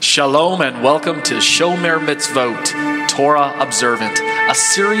Shalom and welcome to Shomer Mitzvot, Torah Observant, a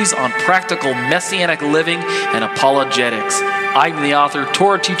series on practical Messianic living and apologetics. I'm the author,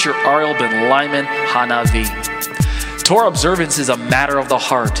 Torah teacher Ariel ben Lyman Hanavi. Torah observance is a matter of the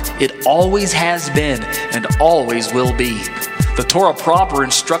heart. It always has been and always will be. The Torah proper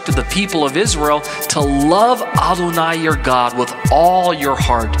instructed the people of Israel to love Adonai your God with all your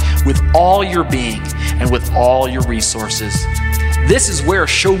heart, with all your being, and with all your resources. This is where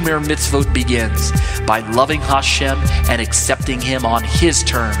Shomer Mitzvot begins, by loving Hashem and accepting Him on His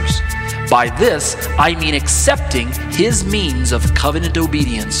terms. By this, I mean accepting His means of covenant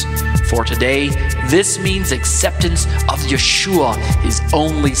obedience. For today, this means acceptance of Yeshua, His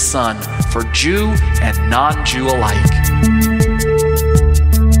only Son, for Jew and non-Jew alike.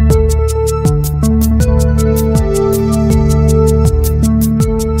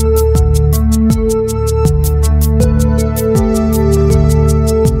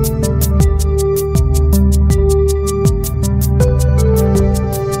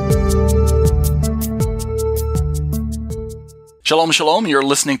 Shalom, shalom. You're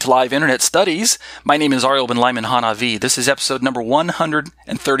listening to Live Internet Studies. My name is Ariel ben Lyman Hanavi. This is episode number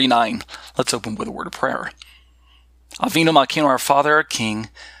 139. Let's open with a word of prayer. Avinu Malkeinu, our Father, our King,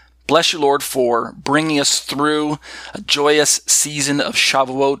 bless you, Lord, for bringing us through a joyous season of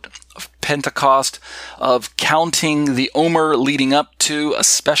Shavuot, of Pentecost, of counting the Omer leading up to a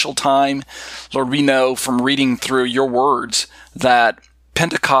special time. Lord, we know from reading through your words that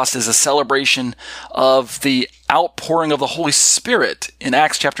Pentecost is a celebration of the outpouring of the Holy Spirit in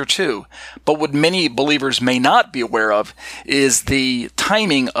Acts chapter 2. But what many believers may not be aware of is the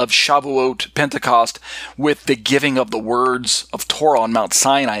timing of Shavuot, Pentecost, with the giving of the words of Torah on Mount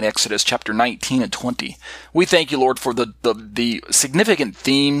Sinai in Exodus chapter 19 and 20. We thank you, Lord, for the significant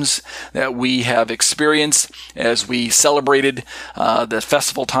themes that we have experienced as we celebrated the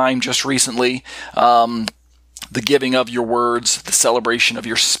festival time just recently. The giving of your words, the celebration of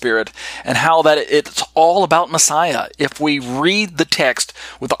your Spirit, and how that it's all about Messiah. If we read the text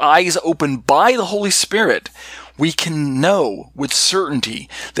with eyes opened by the Holy Spirit, we can know with certainty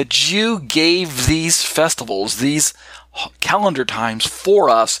that you gave these festivals, these calendar times for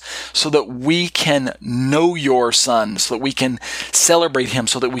us so that we can know your Son, so that we can celebrate Him,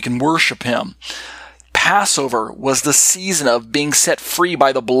 so that we can worship Him. Passover was the season of being set free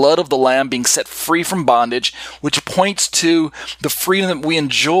by the blood of the Lamb, being set free from bondage, which points to the freedom that we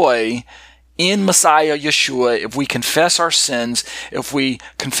enjoy in Messiah Yeshua if we confess our sins, if we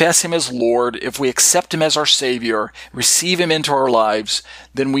confess Him as Lord, if we accept Him as our Savior, receive Him into our lives,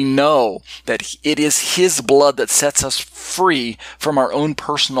 then we know that it is His blood that sets us free from our own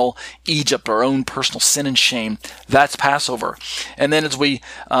personal Egypt, our own personal sin and shame. That's Passover. And then as we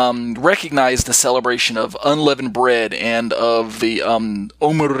recognize the celebration of unleavened bread and of the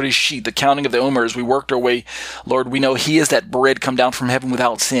Omer Rishit, the counting of the Omer, as we worked our way, Lord, we know He is that bread come down from heaven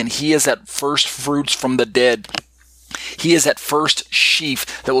without sin. He is that first fruits from the dead. He is that first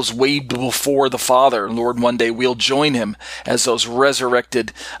sheaf that was waved before the Father. Lord, one day we'll join Him as those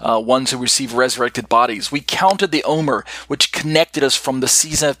resurrected ones who receive resurrected bodies. We counted the Omer, which connected us from the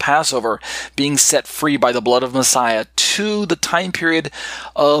season of Passover, being set free by the blood of Messiah, to the time period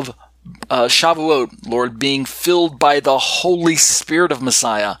of Shavuot, Lord, being filled by the Holy Spirit of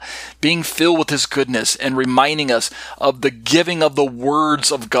Messiah, being filled with His goodness and reminding us of the giving of the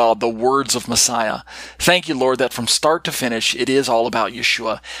words of God, the words of Messiah. Thank you, Lord, that from start to finish, it is all about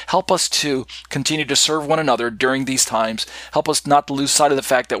Yeshua. Help us to continue to serve one another during these times. Help us not to lose sight of the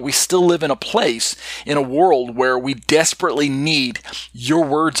fact that we still live in a place, in a world where we desperately need your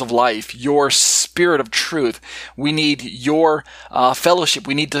words of life, your Spirit of truth. We need your fellowship.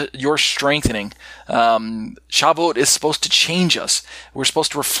 We need your strengthening. Shavuot is supposed to change us. We're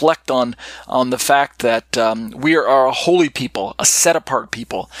supposed to reflect on the fact that we are a holy people, a set-apart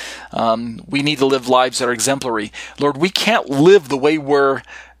people. We need to live lives that are exemplary. Lord, we can't live the way we're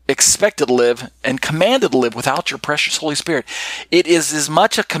expected to live and commanded to live without your precious Holy Spirit. It is as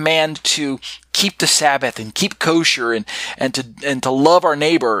much a command to keep the Sabbath and keep kosher and to love our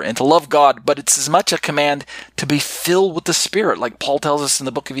neighbor and to love God, but it's as much a command to be filled with the Spirit, like Paul tells us in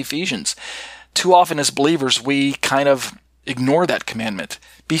the book of Ephesians. Too often as believers, we kind of ignore that commandment.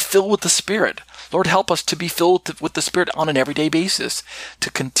 Be filled with the Spirit. Lord, help us to be filled with the Spirit on an everyday basis, to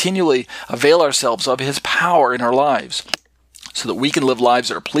continually avail ourselves of His power in our lives. so that we can live lives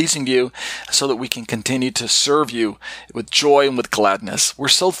that are pleasing to you, so that we can continue to serve you with joy and with gladness. We're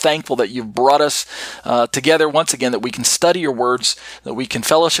so thankful that you've brought us together once again, that we can study your words, that we can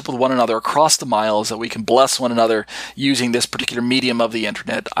fellowship with one another across the miles, that we can bless one another using this particular medium of the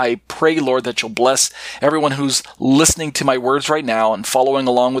internet. I pray, Lord, that you'll bless everyone who's listening to my words right now and following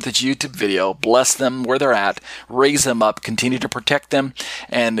along with this YouTube video. Bless them where they're at, raise them up, continue to protect them,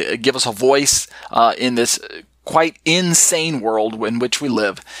 and give us a voice in this quite insane world in which we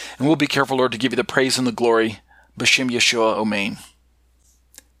live. And we'll be careful, Lord, to give you the praise and the glory. B'Shem Yeshua, Amen.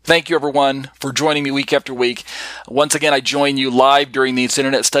 Thank you, everyone, for joining me week after week. Once again, I join you live during these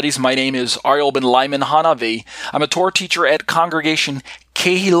internet studies. My name is Ariel Ben Lyman Hanavi. I'm a Torah teacher at Congregation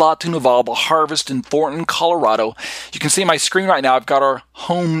Kehilat Nuval Harvest in Thornton, Colorado. You can see my screen right now. I've got our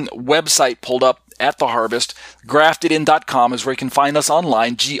home website pulled up at the Harvest. Graftedin.com is where you can find us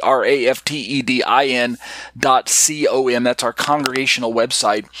online, graftedin.com. That's our congregational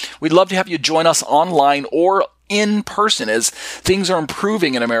website. We'd love to have you join us online or in person as things are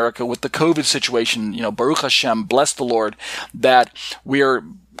improving in America with the COVID situation. Baruch Hashem, bless the Lord, that we are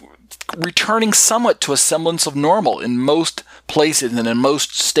returning somewhat to a semblance of normal in most places, and in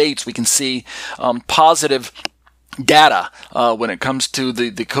most states we can see positive data when it comes to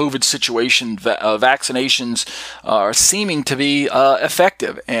the COVID situation. Vaccinations are seeming to be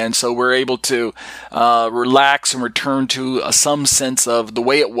effective, and so we're able to relax and return to some sense of the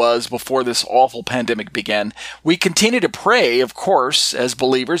way it was before this awful pandemic began. We continue to pray, of course, as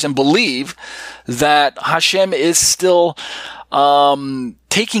believers, and believe that Hashem is still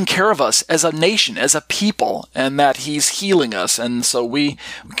taking care of us as a nation, as a people, and that He's healing us. And so we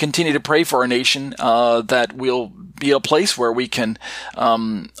continue to pray for our nation, that we'll be at a place where we can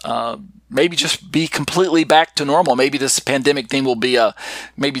maybe just be completely back to normal. Maybe this pandemic thing will be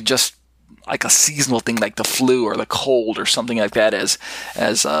maybe just like a seasonal thing, like the flu or the cold or something like that, as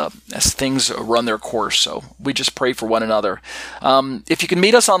things run their course. So we just pray for one another. If you can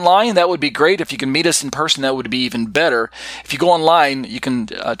meet us online, that would be great. If you can meet us in person, that would be even better. If you go online, you can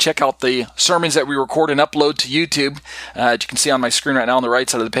check out the sermons that we record and upload to YouTube. As you can see on my screen right now on the right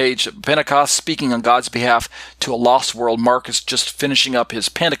side of the page, Pentecost, speaking on God's behalf to a lost world. Mark is just finishing up his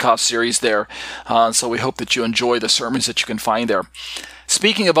Pentecost series there. So we hope that you enjoy the sermons that you can find there.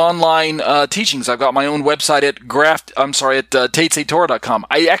 Speaking of online teachings, I've got my own website at TeitzeiTorah.com.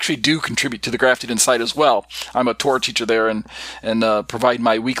 I actually do contribute to the Grafted In site as well. I'm a Torah teacher there and provide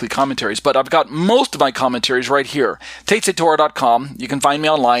my weekly commentaries. But I've got most of my commentaries right here. TeitzeiTorah.com. You can find me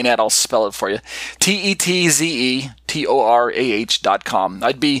online at, I'll spell it for you, TETZETORAH.com.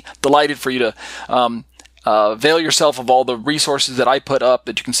 I'd be delighted for you to avail yourself of all the resources that I put up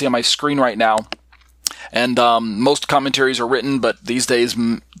that you can see on my screen right now. And most commentaries are written, but these days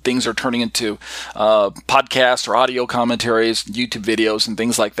things are turning into podcasts or audio commentaries, YouTube videos, and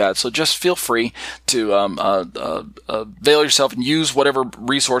things like that. So just feel free to avail yourself and use whatever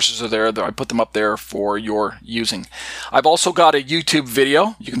resources are there. I put them up there for your using. I've also got a YouTube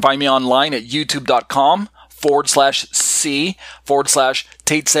video. You can find me online at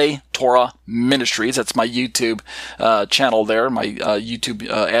youtube.com/C/Teitzei Torah Ministries. That's my YouTube channel there, my YouTube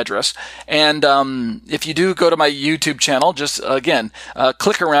address. And if you do go to my YouTube channel, just again,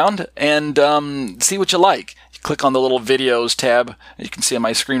 click around and see what you like. Click on the little videos tab you can see on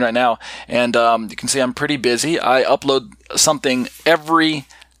my screen right now, and you can see I'm pretty busy. I upload something every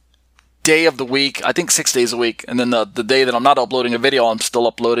day of the week, I think 6 days a week, and then the day that I'm not uploading a video, I'm still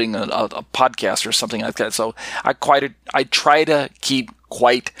uploading a podcast or something like that. So I try to keep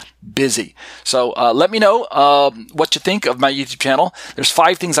quite busy. So let me know what you think of my YouTube channel. There's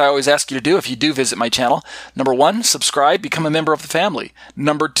 5 things I always ask you to do if you do visit my channel. Number 1, subscribe, become a member of the family.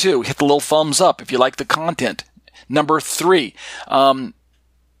 Number 2, hit the little thumbs up if you like the content. Number 3,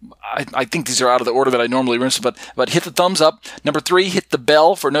 I think these are out of the order that I normally rinse, but hit the thumbs up. Number 3, hit the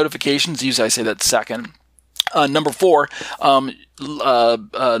bell for notifications. Usually I say that second. Number 4,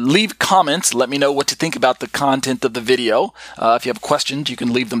 leave comments. Let me know what you think about the content of the video. If you have questions, you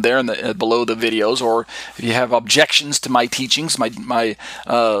can leave them there below the videos, or if you have objections to my teachings, my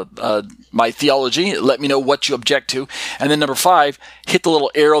theology, let me know what you object to. And then number 5, hit the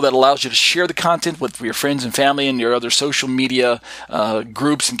little arrow that allows you to share the content with your friends and family and your other social media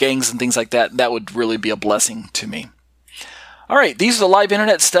groups and gangs and things like that. That would really be a blessing to me. All right, these are the live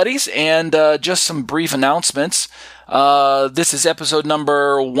internet studies, and just some brief announcements. This is episode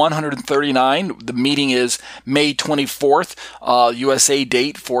number 139. The meeting is May 24th, USA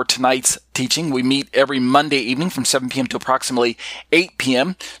date for tonight's teaching. We meet every Monday evening from 7 p.m. to approximately 8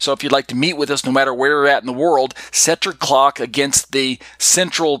 p.m. So if you'd like to meet with us, no matter where you're at in the world, set your clock against the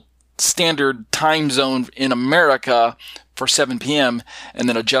Central Standard Time Zone in America for 7 p.m. and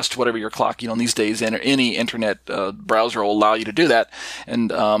then adjust whatever your clock. In these days, any internet browser will allow you to do that,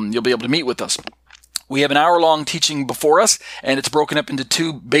 and you'll be able to meet with us. We have an hour-long teaching before us, and it's broken up into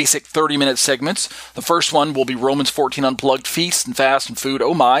 2 basic 30-minute segments. The first one will be Romans 14 Unplugged, Feast and Fast and Food.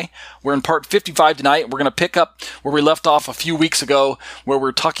 Oh my! We're in part 55 tonight. We're going to pick up where we left off a few weeks ago, where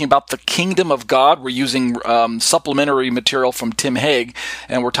we're talking about the kingdom of God. We're using supplementary material from Tim Hegg,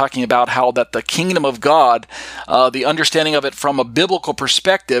 and we're talking about how that the kingdom of God, the understanding of it from a biblical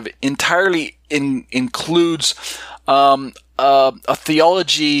perspective, entirely includes a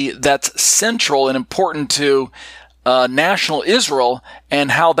theology that's central and important to national Israel,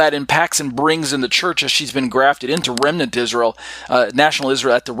 and how that impacts and brings in the church as she's been grafted into remnant Israel, national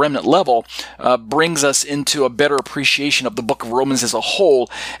Israel at the remnant level, brings us into a better appreciation of the book of Romans as a whole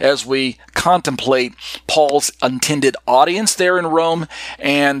as we contemplate Paul's intended audience there in Rome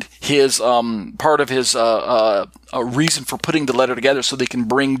and his part of his a reason for putting the letter together so they can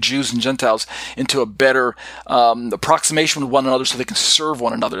bring Jews and Gentiles into a better approximation with one another so they can serve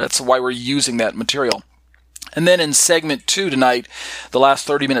one another. That's why we're using that material. And then in segment 2 tonight, the last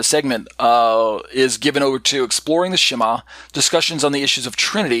 30-minute segment is given over to Exploring the Shema, discussions on the issues of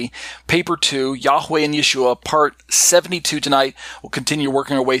Trinity, paper 2, Yahweh and Yeshua, part 72 tonight. We'll continue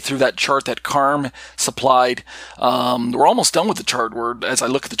working our way through that chart that Carm supplied. We're almost done with the chart. As I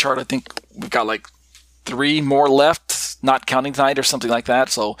look at the chart, I think we've got like 3 more left, not counting tonight or something like that.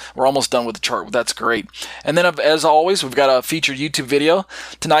 So we're almost done with the chart. That's great. And then, as always, we've got a featured YouTube video.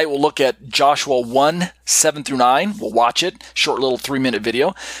 Tonight we'll look at Joshua 1, 7 through 9. We'll watch it. Short little 3-minute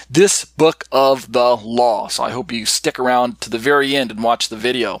video. This book of the law. So I hope you stick around to the very end and watch the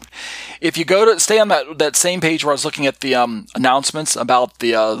video. If you stay on that same page where I was looking at the announcements about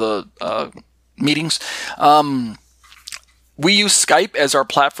the meetings, we use Skype as our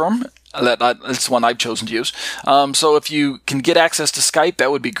platform. That's the one I've chosen to use. So if you can get access to Skype, that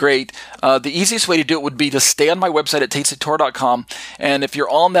would be great. The easiest way to do it would be to stay on my website at tatesoftorah.com, and if you're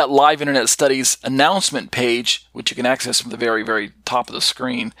on that Live Internet Studies announcement page, which you can access from the very, very top of the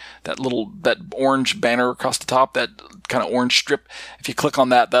screen, that orange banner across the top, that kind of orange strip, if you click on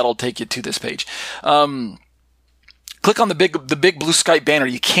that, that'll take you to this page. Click on the big blue Skype banner.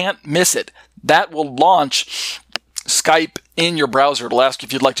 You can't miss it. That will launch Skype in your browser. It'll ask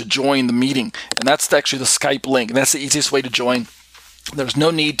if you'd like to join the meeting, and that's actually the Skype link, and that's the easiest way to join. There's no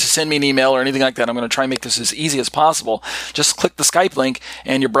need to send me an email or anything like that. I'm going to try and make this as easy as possible. Just click the Skype link,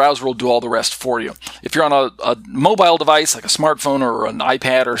 and your browser will do all the rest for you. If you're on a mobile device, like a smartphone or an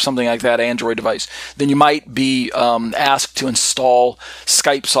iPad or something like that, Android device, then you might be asked to install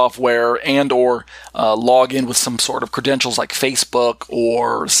Skype software and or log in with some sort of credentials like Facebook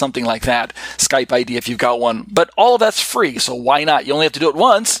or something like that. Skype ID if you've got one. But all of that's free, so why not? You only have to do it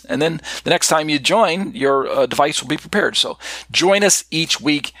once, and then the next time you join, your device will be prepared. So join us each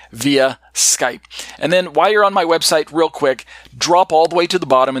week via Skype. And then while you're on my website, real quick, drop all the way to the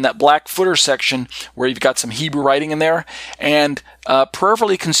bottom in that black footer section where you've got some Hebrew writing in there, and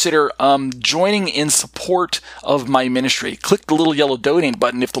prayerfully consider joining in support of my ministry. Click the little yellow donate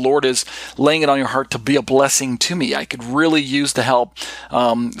button if the Lord is laying it on your heart to be a blessing to me. I could really use the help.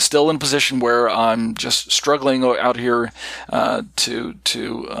 Still in a position where I'm just struggling out here to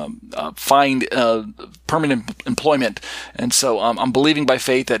find permanent employment. And so I'm believing by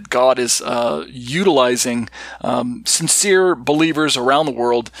faith that God is utilizing sincere believers around the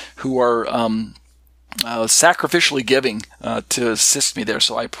world who are sacrificially giving to assist me there.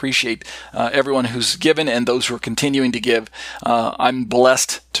 So I appreciate everyone who's given and those who are continuing to give. I'm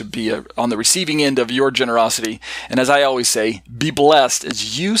blessed to be on the receiving end of your generosity. And as I always say, be blessed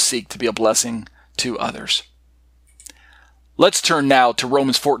as you seek to be a blessing to others. Let's turn now to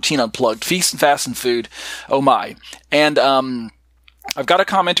Romans 14 Unplugged, Feast and Fast and Food. Oh my. And I've got a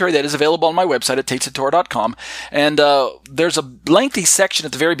commentary that is available on my website at tatesoftorah.com. And there's a lengthy section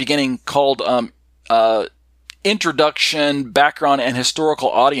at the very beginning called Introduction, Background, and Historical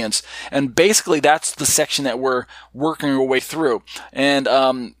Audience. And basically that's the section that we're working our way through. And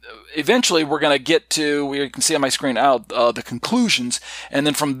eventually we're going to get to, you can see on my screen out, the conclusions. And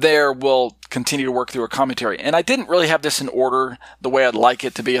then from there we'll continue to work through a commentary. And I didn't really have this in order the way I'd like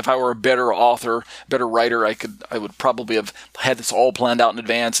it to be. If I were a better author, better writer, I would probably have had this all planned out in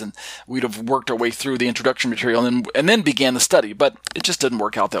advance, and we'd have worked our way through the introduction material and then began the study. But it just didn't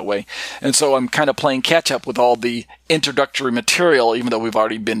work out that way. And so I'm kind of playing catch up with all the introductory material, even though we've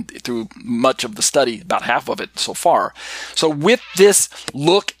already been through much of the study, about half of it so far. So with this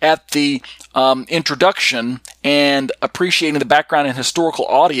look at the introduction and appreciating the background and historical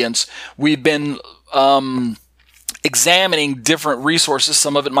audience, we've been examining different resources,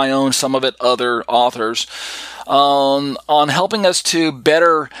 some of it my own, some of it other authors, on helping us to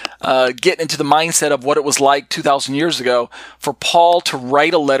better get into the mindset of what it was like 2,000 years ago for Paul to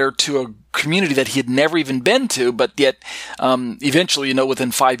write a letter to a community that he had never even been to, but yet eventually,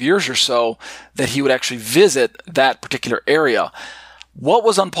 within 5 years or so, that he would actually visit that particular area. What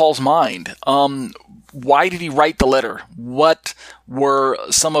was on Paul's mind? Why did he write the letter? What were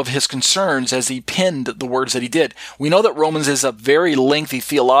some of his concerns as he penned the words that he did? We know that Romans is a very lengthy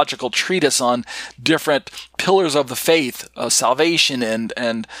theological treatise on different pillars of the faith, salvation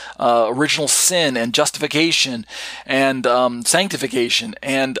and original sin and justification and sanctification.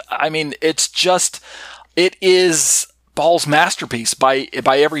 And I mean, it is Paul's masterpiece by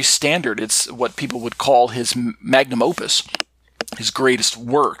every standard. It's what people would call his magnum opus, his greatest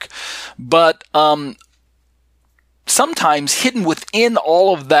work. But sometimes hidden within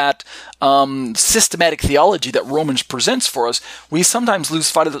all of that systematic theology that Romans presents for us, we sometimes lose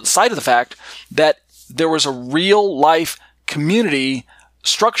sight of the fact that there was a real life community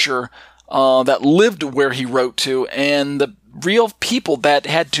structure that lived where he wrote to, and the real people that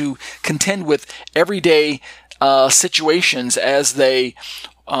had to contend with everyday situations as they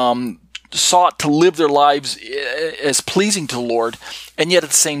sought to live their lives as pleasing to the Lord. And yet at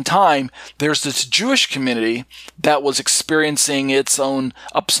the same time, there's this Jewish community that was experiencing its own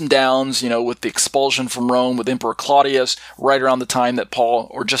ups and downs, with the expulsion from Rome with Emperor Claudius right around the time that Paul,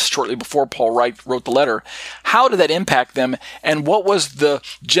 or just shortly before Paul wrote the letter. How did that impact them? And what was the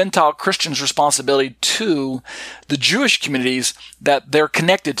Gentile Christians' responsibility to the Jewish communities that they're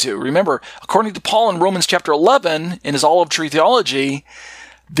connected to? Remember, according to Paul in Romans chapter 11, in his olive tree theology,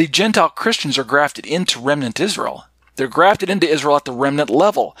 the Gentile Christians are grafted into remnant Israel. They're grafted into Israel at the remnant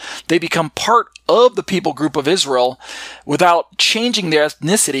level. They become part of the people group of Israel without changing their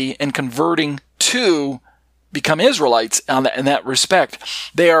ethnicity and converting to become Israelites in that respect.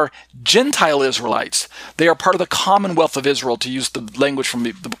 They are Gentile Israelites. They are part of the commonwealth of Israel, to use the language from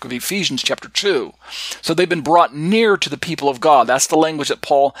the book of Ephesians chapter 2. So they've been brought near to the people of God. That's the language that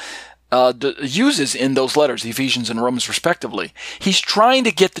Paul uses in those letters, Ephesians and Romans respectively. He's trying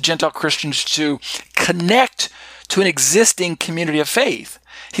to get the Gentile Christians to connect to an existing community of faith.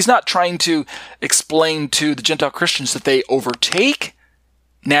 He's not trying to explain to the Gentile Christians that they overtake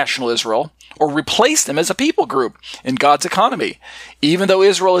national Israel or replace them as a people group in God's economy. Even though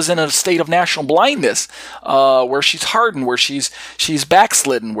Israel is in a state of national blindness, where she's hardened, where she's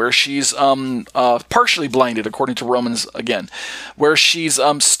backslidden, where she's partially blinded, according to Romans again, where she's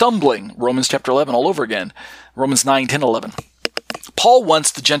stumbling, Romans chapter 11 all over again, Romans 9, 10, 11. Paul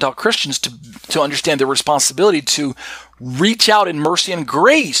wants the Gentile Christians to understand their responsibility to reach out in mercy and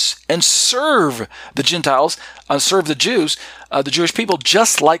grace and serve the Gentiles, serve the Jews, the Jewish people,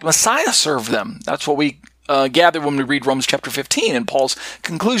 just like Messiah served them. That's what we gather when we read Romans chapter 15 and Paul's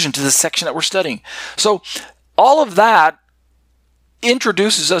conclusion to this section that we're studying. So all of that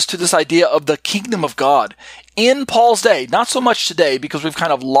introduces us to this idea of the kingdom of God in Paul's day. Not so much today, because we've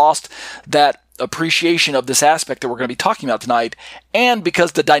kind of lost that appreciation of this aspect that we're going to be talking about tonight, and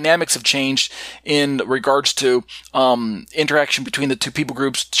because the dynamics have changed in regards to interaction between the two people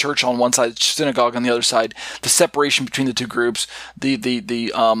groups, church on one side, synagogue on the other side, the separation between the two groups,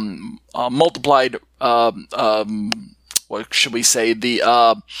 the multiplied, what should we say,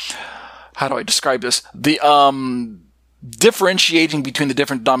 how do I describe this? The differentiating between the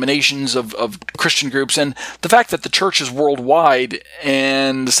different denominations of Christian groups, and the fact that the church is worldwide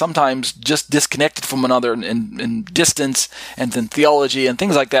and sometimes just disconnected from one another in distance and in theology and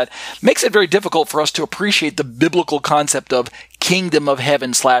things like that, makes it very difficult for us to appreciate the biblical concept of kingdom of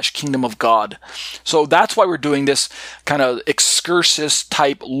heaven / kingdom of God. So that's why we're doing this kind of excursus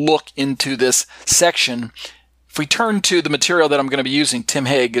type look into this section. If we turn to the material that I'm going to be using, Tim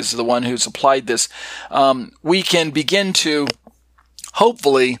Hegg is the one who supplied this, we can begin to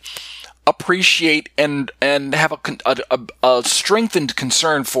hopefully appreciate and have a strengthened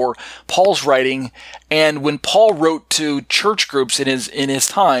concern for Paul's writing. And when Paul wrote to church groups in his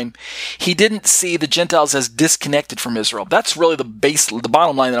time, he didn't see the Gentiles as disconnected from Israel. That's really the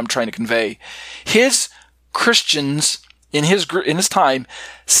bottom line that I'm trying to convey. His Christians in his time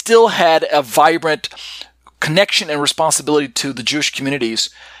still had a vibrant connection and responsibility to the Jewish communities,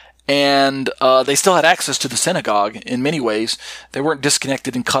 and they still had access to the synagogue in many ways. They weren't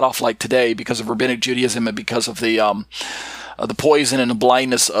disconnected and cut off like today because of rabbinic Judaism and because of the poison and the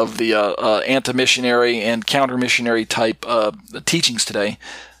blindness of the anti-missionary and counter-missionary type teachings today.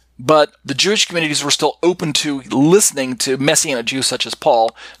 But the Jewish communities were still open to listening to Messianic Jews such as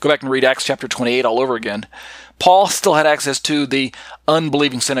Paul. Go back and read Acts chapter 28 all over again. Paul still had access to the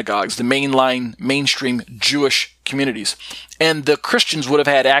unbelieving synagogues, the mainstream Jewish communities. And the Christians would have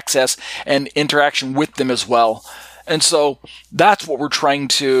had access and interaction with them as well. And so that's what we're trying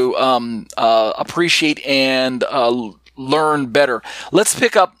to appreciate and learn better. Let's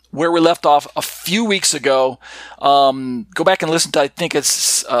pick up where we left off a few weeks ago. Go back and listen to, I think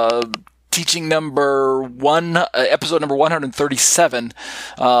it's teaching number one, episode number 137,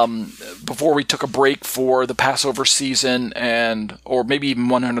 before we took a break for the Passover season, or maybe even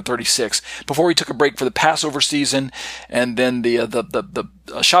 136, before we took a break for the Passover season and then the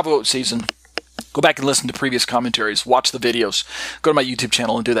Shavuot season. Go back and listen to previous commentaries. Watch the videos. Go to my YouTube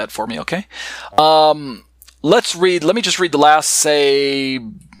channel and do that for me, okay? Let me just read the last,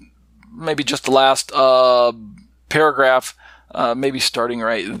 maybe just the last paragraph, maybe starting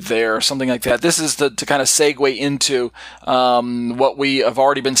right there, something like that. This is to kind of segue into what we have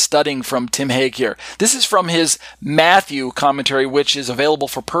already been studying from Tim Hegg here. This is from his Matthew commentary, which is available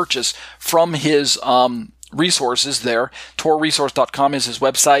for purchase from his resources there. TorahResource.com is his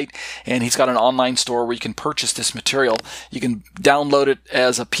website, and he's got an online store where you can purchase this material. You can download it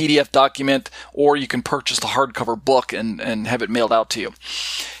as a PDF document, or you can purchase the hardcover book and have it mailed out to you.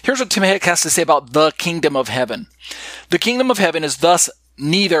 Here's what Tim Hegg has to say about the kingdom of heaven. The kingdom of heaven is thus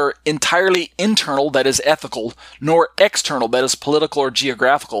neither entirely internal, that is ethical, nor external, that is political or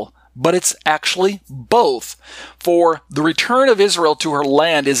geographical, but it's actually both. For the return of Israel to her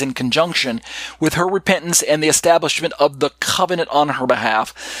land is in conjunction with her repentance and the establishment of the covenant on her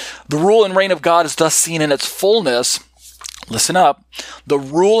behalf. The rule and reign of God is thus seen in its fullness. Listen up. The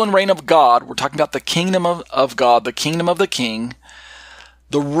rule and reign of God, we're talking about the kingdom of God, the kingdom of the King.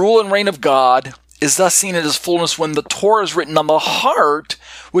 The rule and reign of God is thus seen in its fullness when the Torah is written on the heart,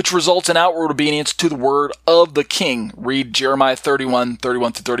 which results in outward obedience to the word of the King. Read Jeremiah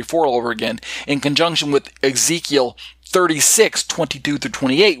 31:31-34 all over again, in conjunction with Ezekiel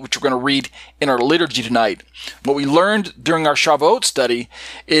 36:22-28, which we're going to read in our liturgy tonight. What we learned during our Shavuot study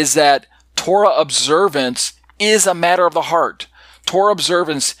is that Torah observance is a matter of the heart. Torah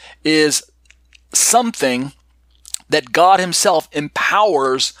observance is something that God himself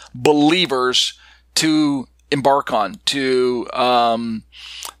empowers believers to embark on, to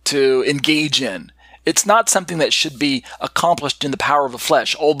engage in. It's not something that should be accomplished in the power of the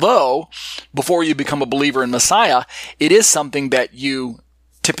flesh. Although, before you become a believer in Messiah, it is something that you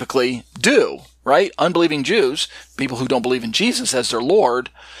typically do, right? Unbelieving Jews, people who don't believe in Jesus as their Lord,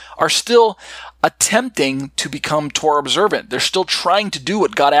 are still attempting to become Torah observant. They're still trying to do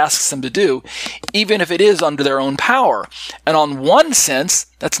what God asks them to do, even if it is under their own power. And on one sense,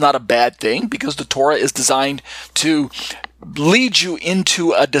 that's not a bad thing, because the Torah is designed to lead you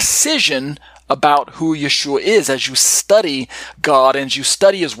into a decision about who Yeshua is as you study God, and as you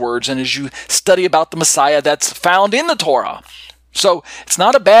study his words, and as you study about the Messiah that's found in the Torah. So it's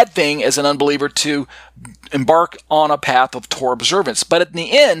not a bad thing as an unbeliever to embark on a path of Torah observance. But in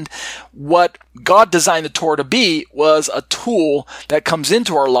the end, what God designed the Torah to be was a tool that comes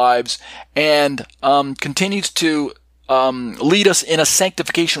into our lives and continues to lead us in a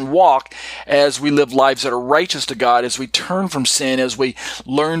sanctification walk as we live lives that are righteous to God, as we turn from sin, as we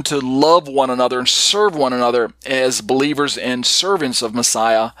learn to love one another and serve one another as believers and servants of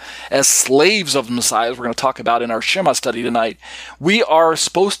Messiah, as slaves of Messiah, as we're going to talk about in our Shema study tonight. We are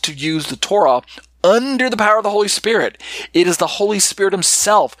supposed to use the Torah under the power of the Holy Spirit. It is the Holy Spirit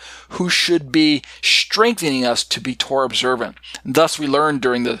himself who should be strengthening us to be Torah observant. And thus we learned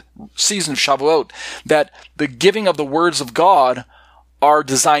during the season of Shavuot that the giving of the words of God are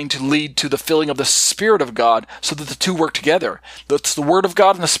designed to lead to the filling of the Spirit of God, so that the two work together. It's the Word of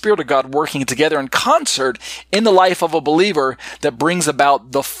God and the Spirit of God working together in concert in the life of a believer that brings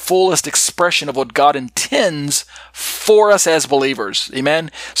about the fullest expression of what God intends for us as believers. Amen?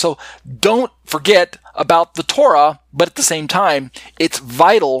 So don't forget about the Torah, but at the same time, it's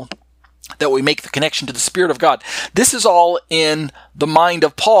vital that we make the connection to the Spirit of God. This is all in the mind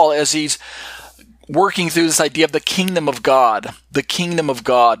of Paul as he's working through this idea of the kingdom of God. The kingdom of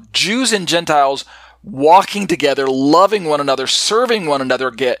God. Jews and Gentiles walking together, loving one another, serving one another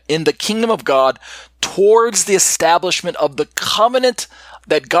in the kingdom of God towards the establishment of the covenant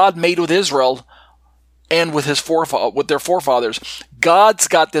that God made with Israel and with their forefathers. God's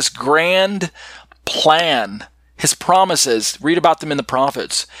got this grand plan, his promises, read about them in the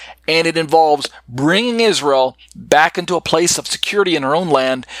prophets, and it involves bringing Israel back into a place of security in her own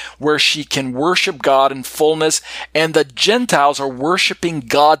land where she can worship God in fullness, and the Gentiles are worshiping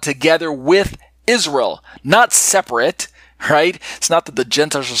God together with Israel, not separate, right? It's not that the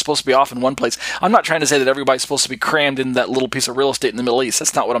Gentiles are supposed to be off in one place. I'm not trying to say that everybody's supposed to be crammed in that little piece of real estate in the Middle East.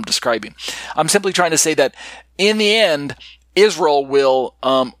 That's not what I'm describing. I'm simply trying to say that in the end, Israel will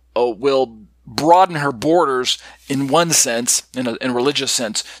broaden her borders in one sense, in a religious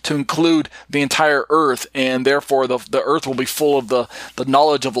sense, to include the entire earth, and therefore the earth will be full of the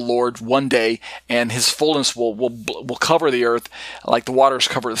knowledge of the Lord one day, and his fullness will cover the earth like the waters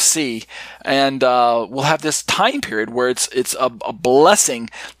cover the sea. And we'll have this time period where it's a blessing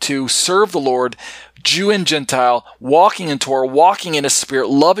to serve the Lord, Jew and Gentile, walking in Torah, walking in His Spirit,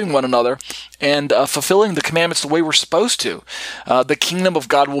 loving one another, and fulfilling the commandments the way we're supposed to. The kingdom of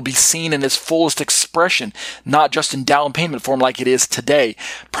God will be seen in its fullest expression, not just in down payment form like it is today.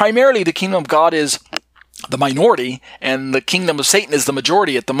 Primarily, the kingdom of God is the minority, and the kingdom of Satan is the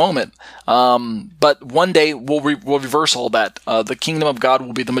majority at the moment. But one day we'll reverse all that. The kingdom of God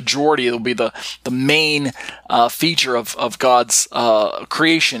will be the majority. It will be the main feature of God's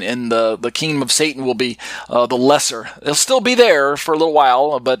creation, and the kingdom of Satan will be the lesser. It'll still be there for a little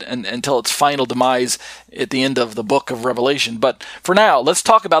while, but until its final demise at the end of the book of Revelation. But for now, let's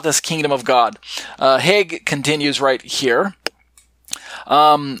talk about this kingdom of God. Hagg continues right here.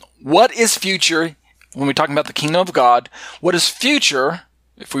 What is future? When we're talking about the kingdom of God, what is future,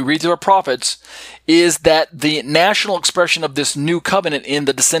 if we read through our prophets, is that the national expression of this new covenant in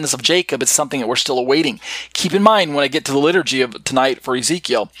the descendants of Jacob is something that we're still awaiting. Keep in mind, when I get to the liturgy of tonight for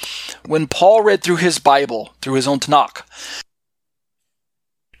Ezekiel, when Paul read through his Bible, through his own Tanakh,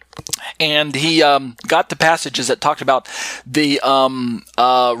 and he got to passages that talked about the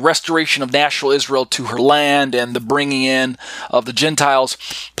restoration of national Israel to her land and the bringing in of the Gentiles.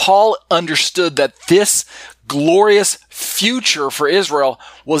 Paul understood that this glorious future for Israel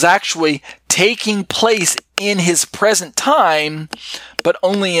was actually taking place in his present time, but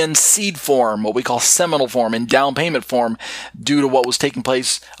only in seed form, what we call seminal form, in down payment form, due to what was taking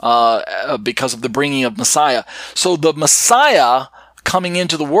place because of the bringing of Messiah. So the Messiah coming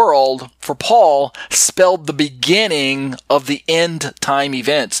into the world, for Paul, spelled the beginning of the end time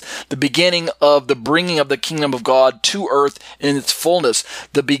events, the beginning of the bringing of the kingdom of God to earth in its fullness,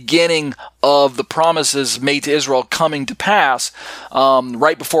 the beginning of the promises made to Israel coming to pass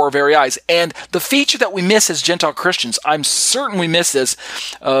right before our very eyes. And the feature that we miss as Gentile Christians, I'm certain we miss this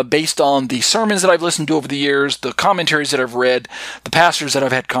based on the sermons that I've listened to over the years, the commentaries that I've read, the pastors that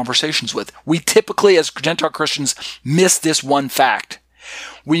I've had conversations with. We typically, as Gentile Christians, miss this one fact.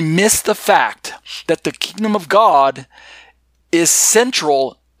 We miss the fact that the kingdom of God is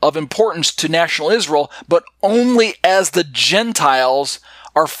central of importance to national Israel, but only as the Gentiles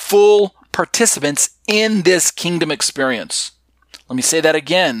are full participants in this kingdom experience. Let me say that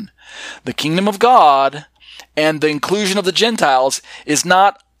again. The kingdom of God and the inclusion of the Gentiles is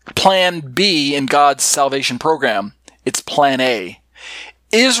not plan B in God's salvation program. It's plan A.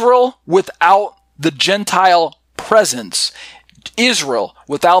 Israel without the Gentile presence, Israel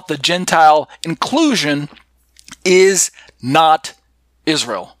without the Gentile inclusion, is not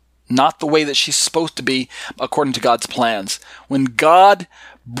Israel. Not the way that she's supposed to be according to God's plans. When God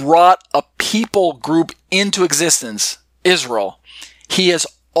brought a people group into existence, Israel, He has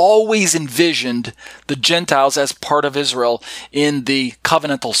always envisioned the Gentiles as part of Israel in the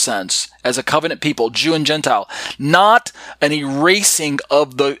covenantal sense, as a covenant people, Jew and Gentile. Not an erasing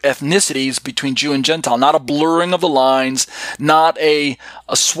of the ethnicities between Jew and Gentile, not a blurring of the lines, not a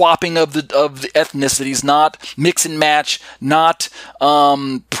swapping of the ethnicities, not mix and match, not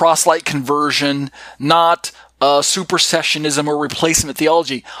proselyte conversion, not supersessionism or replacement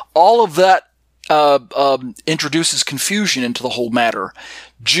theology. All of that introduces confusion into the whole matter.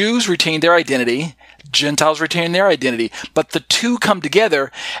 Jews retain their identity, Gentiles retain their identity, but the two come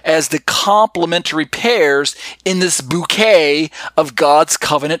together as the complementary pairs in this bouquet of God's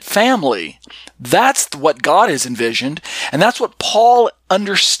covenant family. That's what God has envisioned, and that's what Paul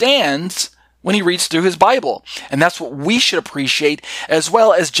understands when he reads through his Bible. And that's what we should appreciate, as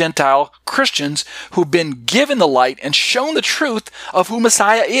well as Gentile Christians who've been given the light and shown the truth of who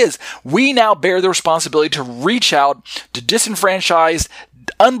Messiah is. We now bear the responsibility to reach out to disenfranchised,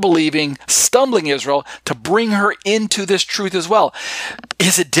 unbelieving, stumbling Israel to bring her into this truth as well.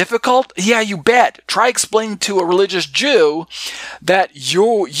 Is it difficult? Yeah, you bet. Try explaining to a religious Jew that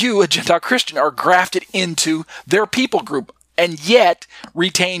you, a Gentile Christian, are grafted into their people group, and yet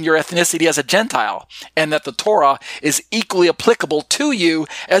retain your ethnicity as a Gentile, and that the Torah is equally applicable to you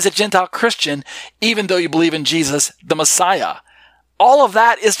as a Gentile Christian, even though you believe in Jesus, the Messiah. All of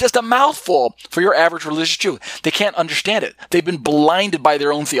that is just a mouthful for your average religious Jew. They can't understand it. They've been blinded by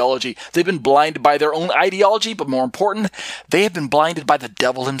their own theology. They've been blinded by their own ideology, but more important, they have been blinded by the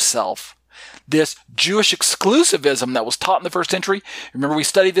devil himself. This Jewish exclusivism that was taught in the first century. Remember, we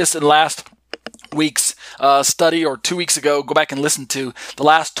studied this in last week's study, or 2 weeks ago, go back and listen to the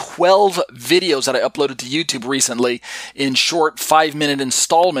last 12 videos that I uploaded to YouTube recently in short 5-minute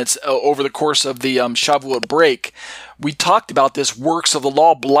installments over the course of the Shavuot break. We talked about this works of the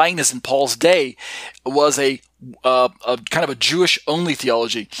law blindness in Paul's day was a kind of a Jewish-only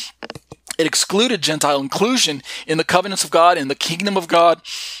theology. It excluded Gentile inclusion in the covenants of God, in the kingdom of God,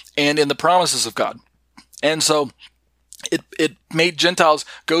 and in the promises of God. And so it made Gentiles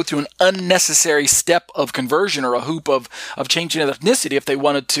go through an unnecessary step of conversion, or a hoop of changing their ethnicity if they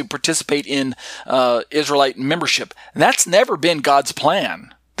wanted to participate in Israelite membership. And that's never been God's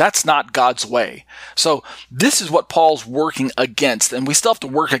plan. That's not God's way. So this is what Paul's working against, and we still have to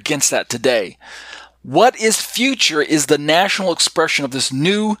work against that today. What is future is the national expression of this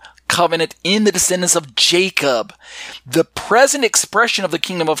new covenant in the descendants of Jacob. The present expression of the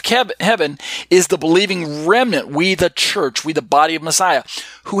kingdom of heaven is the believing remnant, we the church, we the body of Messiah,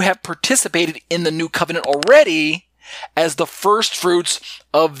 who have participated in the new covenant already as the first fruits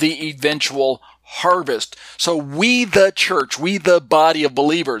of the eventual harvest. So we the church, we the body of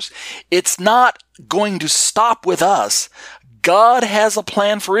believers, it's not going to stop with us. God has a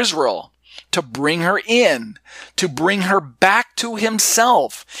plan for Israel, to bring her in, to bring her back to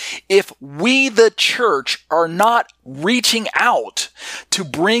himself. If we, the church, are not reaching out to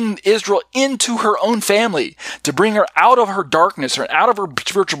bring Israel into her own family, to bring her out of her darkness or out of her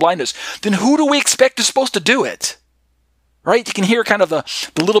spiritual blindness, then who do we expect is supposed to do it? Right? You can hear kind of the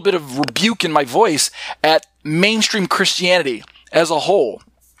little bit of rebuke in my voice at mainstream Christianity as a whole.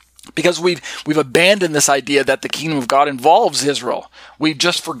 Because we've abandoned this idea that the kingdom of God involves Israel. We've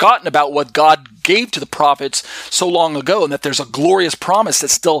just forgotten about what God gave to the prophets so long ago, and that there's a glorious promise that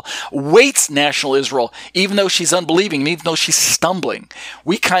still awaits national Israel, even though she's unbelieving, even though she's stumbling.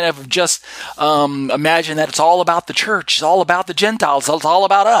 We kind of just imagine that it's all about the church, it's all about the Gentiles, it's all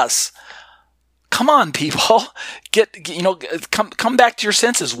about us. Come on, people. Come back to your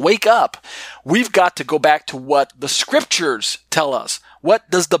senses. Wake up. We've got to go back to what the scriptures tell us.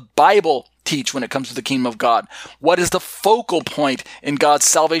 What does the Bible teach when it comes to the kingdom of God? What is the focal point in God's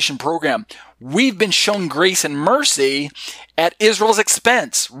salvation program? We've been shown grace and mercy at Israel's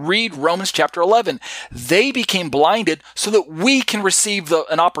expense. Read Romans chapter 11. They became blinded so that we can receive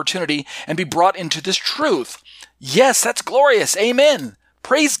an opportunity and be brought into this truth. Yes, that's glorious. Amen.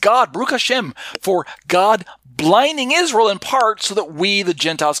 Praise God, Baruch Hashem, for God blinding Israel in part so that we, the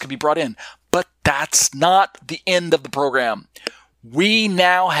Gentiles, can be brought in. But that's not the end of the program. We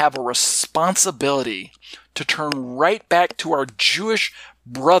now have a responsibility to turn right back to our Jewish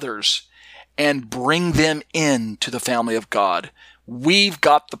brothers and bring them into the family of God. We've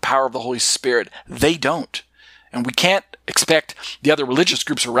got the power of the Holy Spirit. They don't. And we can't expect the other religious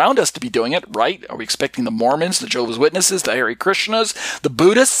groups around us to be doing it, right? Are we expecting the Mormons, the Jehovah's Witnesses, the Hare Krishnas, the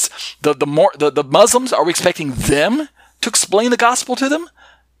Buddhists, the Muslims? Are we expecting them to explain the gospel to them?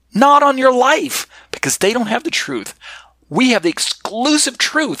 Not on your life, because they don't have the truth. We have the exclusive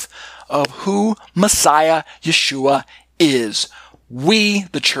truth of who Messiah Yeshua is. We,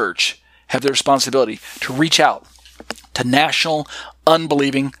 the church, have the responsibility to reach out to national,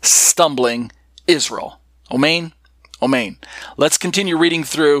 unbelieving, stumbling Israel. Amen? Amen. Let's continue reading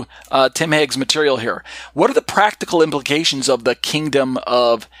through Tim Hegg's material here. What are the practical implications of the kingdom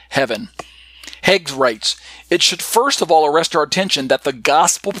of heaven? Hegg writes, it should first of all arrest our attention that the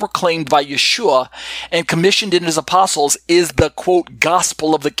gospel proclaimed by Yeshua and commissioned in his apostles is the, quote,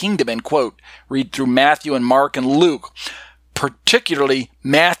 gospel of the kingdom, end quote. Read through Matthew and Mark and Luke. Particularly,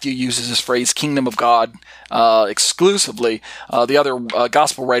 Matthew uses this phrase, kingdom of God, exclusively. The other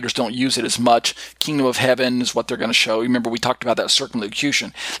gospel writers don't use it as much. Kingdom of heaven is what they're going to show. Remember, we talked about that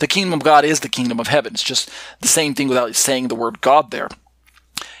circumlocution. The kingdom of God is the kingdom of heaven. It's just the same thing without saying the word God there.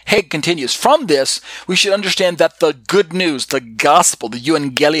 Hegg continues, from this, we should understand that the good news, the gospel, the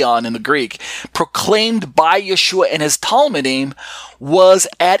euangelion in the Greek, proclaimed by Yeshua and his Talmudim, was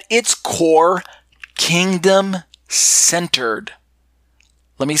at its core kingdom-centered.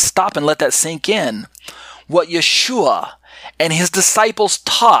 Let me stop and let that sink in. What Yeshua and his disciples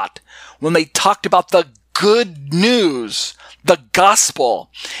taught when they talked about the good news, the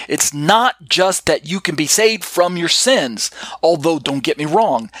gospel. It's not just that you can be saved from your sins, although don't get me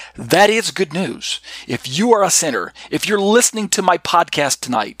wrong, that is good news. If you are a sinner, if you're listening to my podcast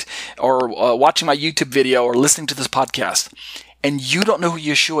tonight, or watching my YouTube video, or listening to this podcast, and you don't know who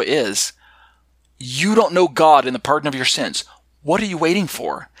Yeshua is, you don't know God and the pardon of your sins, What are you waiting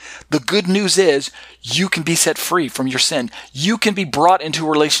for? The good news is you can be set free from your sin. You can be brought into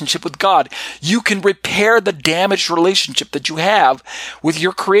a relationship with God. You can repair the damaged relationship that you have with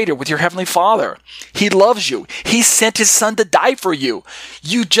your Creator, with your Heavenly Father. He loves you. He sent His Son to die for you.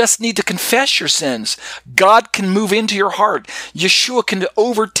 You just need to confess your sins. God can move into your heart. Yeshua can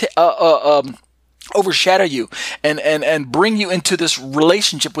overshadow you and bring you into this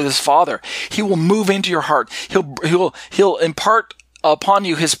relationship with His Father. He will move into your heart. He'll impart upon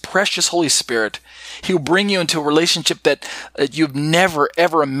you His precious Holy Spirit. He will bring you into a relationship that you've never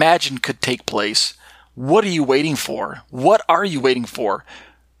ever imagined could take place. What are you waiting for? What are you waiting for?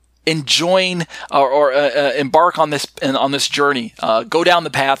 Enjoin or embark on this journey. Go down the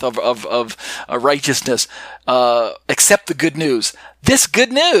path of righteousness. Accept the good news. This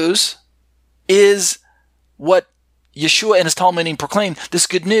good news is what Yeshua and his Talmudim proclaim. This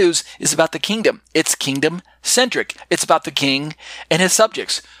good news is about the kingdom. It's kingdom-centric. It's about the king and his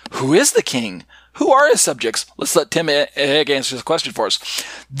subjects. Who is the king? Who are his subjects? Let's let Tim Hegg answer this question for us.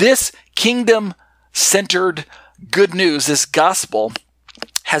 This kingdom-centered good news, this gospel,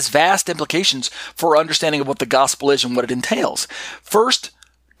 has vast implications for our understanding of what the gospel is and what it entails. First,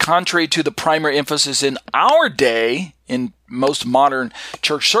 contrary to the primary emphasis in our day, in most modern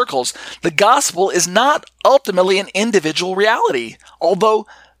church circles, the gospel is not ultimately an individual reality. Although,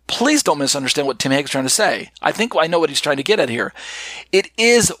 please don't misunderstand what Tim Hegg's trying to say. I think I know what he's trying to get at here. It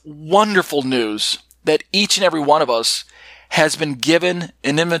is wonderful news that each and every one of us has been given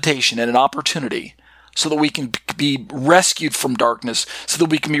an invitation and an opportunity so that we can be rescued from darkness, so that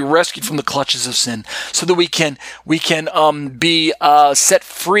we can be rescued from the clutches of sin, so that we can be set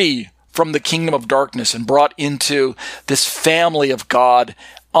free from the kingdom of darkness and brought into this family of God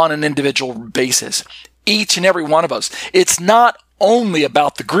on an individual basis. Each and every one of us. It's not only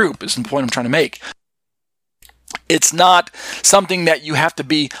about the group, is the point I'm trying to make. It's not something that you have to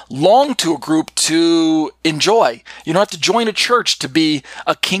belong to a group to enjoy. You don't have to join a church to be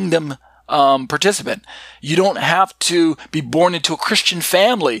a kingdom participant. You don't have to be born into a Christian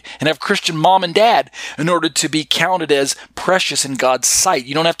family and have Christian mom and dad in order to be counted as precious in God's sight.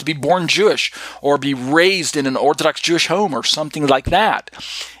 You don't have to be born Jewish or be raised in an Orthodox Jewish home or something like that.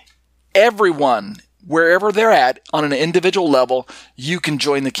 Everyone, wherever they're at, on an individual level, you can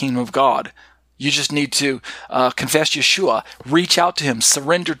join the kingdom of God. You just need to confess Yeshua, reach out to Him,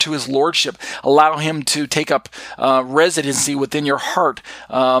 surrender to His lordship, allow Him to take up residency within your heart,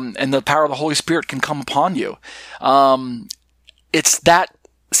 and the power of the Holy Spirit can come upon you. It's that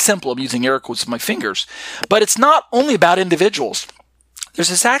simple. I'm using air quotes with my fingers. But it's not only about individuals. There's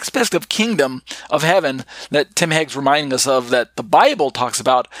this aspect of kingdom of heaven that Tim Hegg's reminding us of that the Bible talks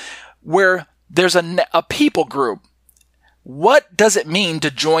about, where there's a people group. What does it mean to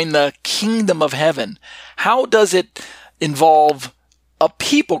join the kingdom of heaven? How does it involve a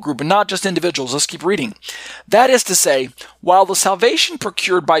people group and not just individuals? Let's keep reading. That is to say, while the salvation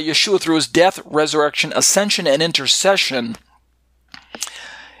procured by Yeshua through His death, resurrection, ascension, and intercession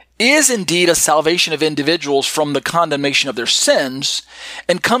is indeed a salvation of individuals from the condemnation of their sins,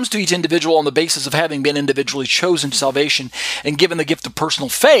 and comes to each individual on the basis of having been individually chosen to salvation and given the gift of personal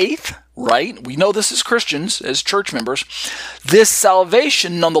faith, right? We know this as Christians, as church members. This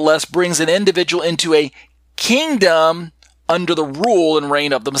salvation nonetheless brings an individual into a kingdom under the rule and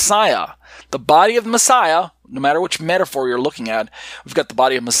reign of the Messiah. The body of the Messiah, no matter which metaphor you're looking at, we've got the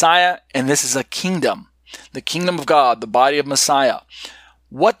body of Messiah, and this is a kingdom. The kingdom of God, the body of Messiah.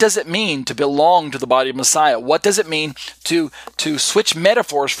 What does it mean to belong to the body of Messiah? What does it mean to switch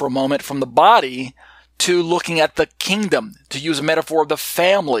metaphors for a moment from the body to looking at the kingdom, to use a metaphor of the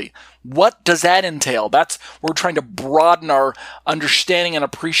family? What does that entail? We're trying to broaden our understanding and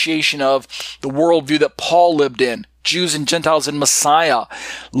appreciation of the worldview that Paul lived in. Jews and Gentiles in Messiah,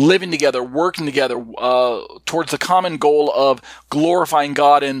 living together, working together towards the common goal of glorifying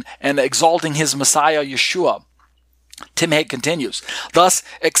God and exalting His Messiah, Yeshua. Tim Hegg continues, thus,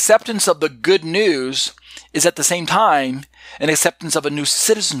 acceptance of the good news is at the same time an acceptance of a new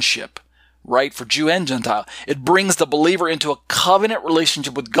citizenship, right, for Jew and Gentile. It brings the believer into a covenant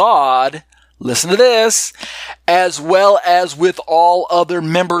relationship with God, listen to this, as well as with all other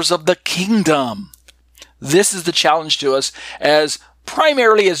members of the kingdom. This is the challenge to us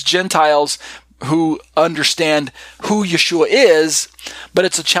primarily as Gentiles who understand who Yeshua is, but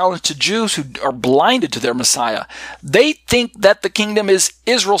it's a challenge to Jews who are blinded to their Messiah. They think that the kingdom is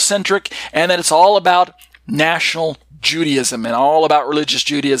Israel-centric and that it's all about national Judaism and all about religious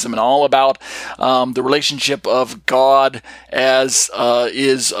Judaism and all about the relationship of God as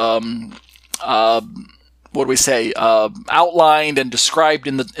outlined and described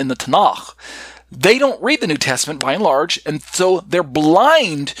in the Tanakh. they don't read the New Testament by and large, and so they're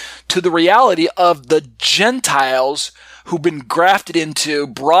blind to the reality of the Gentiles who've been grafted into,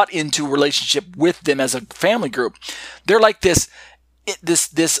 brought into relationship with them as a family group. They're like this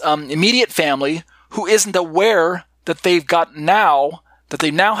immediate family who isn't aware that they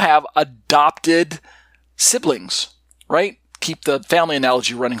now have adopted siblings, right? Keep the family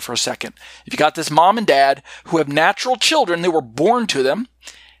analogy running for a second. If you got this mom and dad who have natural children, they were born to them.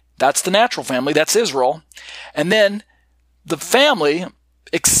 That's the natural family. That's Israel. And then the family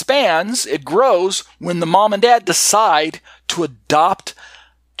expands, it grows when the mom and dad decide to adopt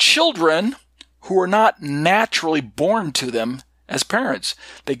children who are not naturally born to them as parents.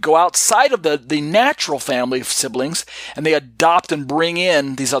 They go outside of the natural family of siblings and they adopt and bring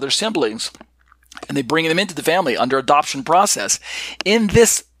in these other siblings. And they bring them into the family under adoption process. In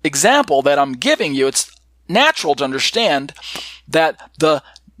this example that I'm giving you, it's natural to understand that the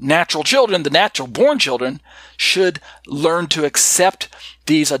natural children, the natural born children, should learn to accept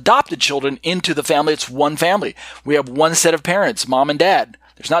these adopted children into the family. It's one family. We have one set of parents, mom and dad.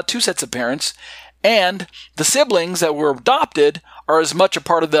 There's not two sets of parents. And the siblings that were adopted are as much a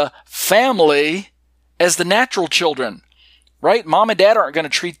part of the family as the natural children. Right? Mom and dad aren't going to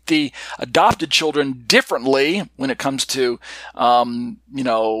treat the adopted children differently when it comes to,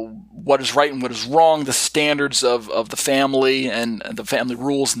 what is right and what is wrong, the standards of the family and the family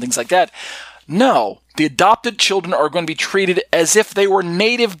rules and things like that. No, the adopted children are going to be treated as if they were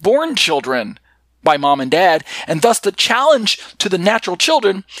native born children by mom and dad. And thus the challenge to the natural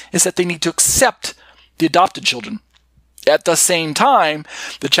children is that they need to accept the adopted children. At the same time,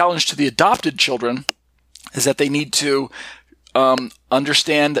 the challenge to the adopted children is that they need to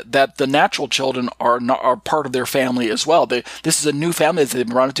understand that the natural children are part of their family as well. This is a new family that they've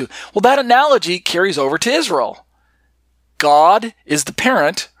been brought into. Well, that analogy carries over to Israel. God is the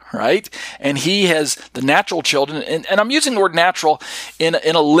parent, right? And he has the natural children. And I'm using the word natural in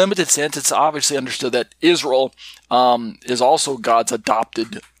a limited sense. It's obviously understood that Israel is also God's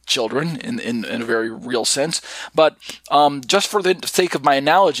adopted children in a very real sense. But just for the sake of my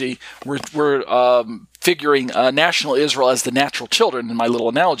analogy, we're figuring national Israel as the natural children in my little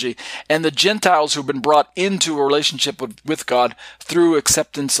analogy, and the Gentiles who've been brought into a relationship with God through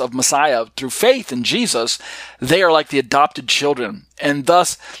acceptance of Messiah, through faith in Jesus, they are like the adopted children. And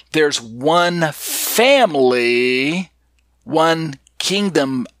thus, there's one family, one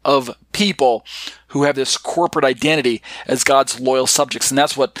kingdom of people who have this corporate identity as God's loyal subjects. And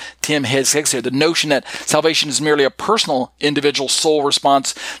that's what Tim Heggs here. The notion that salvation is merely a personal, individual soul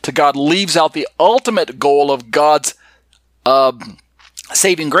response to God leaves out the ultimate goal of God's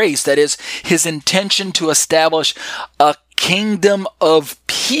saving grace. That is, his intention to establish a kingdom of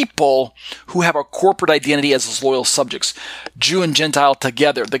people who have a corporate identity as his loyal subjects, Jew and Gentile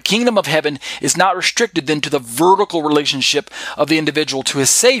together. The kingdom of heaven is not restricted then to the vertical relationship of the individual to his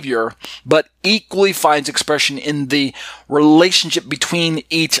Savior, but equally finds expression in the relationship between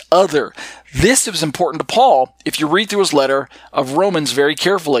each other. This is important to Paul if you read through his letter of Romans very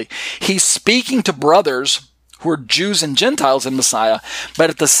carefully. He's speaking to brothers who are Jews and Gentiles in Messiah,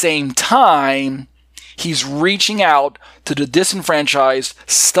 but at the same time, he's reaching out to the disenfranchised,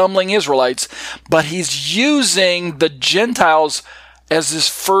 stumbling Israelites, but he's using the Gentiles as his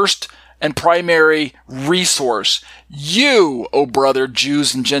first and primary resource. You, O brother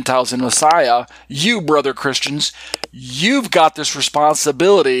Jews and Gentiles in Messiah, you, brother Christians, you've got this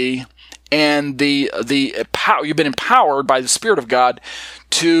responsibility and you've been empowered by the Spirit of God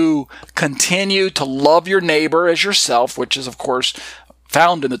to continue to love your neighbor as yourself, which is, of course,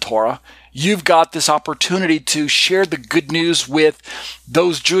 found in the Torah. You've got this opportunity to share the good news with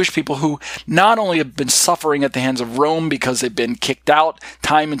those Jewish people who not only have been suffering at the hands of Rome because they've been kicked out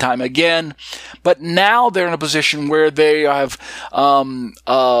time and time again, but now they're in a position where they have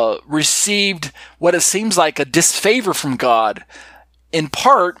received what it seems like a disfavor from God. In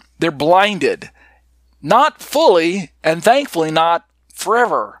part, they're blinded. Not fully, and thankfully not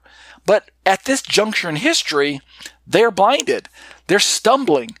forever. But at this juncture in history, they're blinded. They're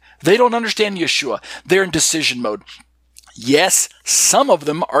stumbling. They don't understand Yeshua. They're in decision mode. Yes, some of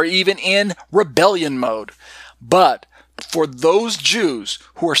them are even in rebellion mode. But for those Jews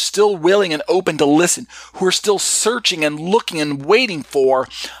who are still willing and open to listen, who are still searching and looking and waiting for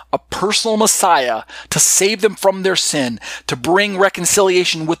a personal Messiah to save them from their sin, to bring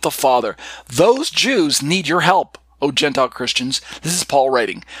reconciliation with the Father, those Jews need your help, O Gentile Christians. This is Paul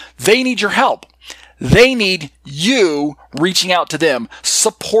writing. They need your help. They need you reaching out to them,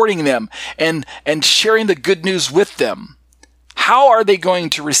 supporting them, and sharing the good news with them. how are they going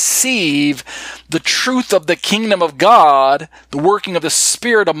to receive the truth of the kingdom of God, the working of the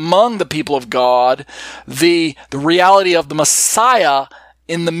Spirit among the people of God, the reality of the Messiah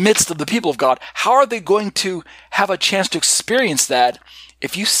in the midst of the people of God? How are they going to have a chance to experience that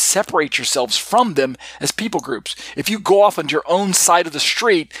if you separate yourselves from them as people groups? If you go off on your own side of the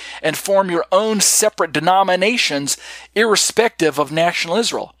street and form your own separate denominations irrespective of national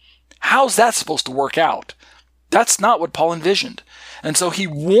Israel? How's that supposed to work out? That's not what Paul envisioned. And so he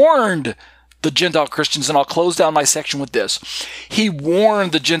warned the Gentile Christians, and I'll close down my section with this. He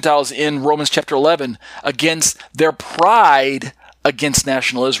warned the Gentiles in Romans chapter 11 against their pride against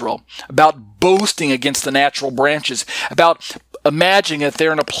national Israel, about boasting against the natural branches, about imagining that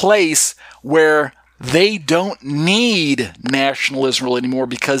they're in a place where they don't need national Israel anymore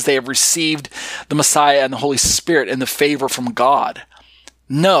because they have received the Messiah and the Holy Spirit and the favor from God.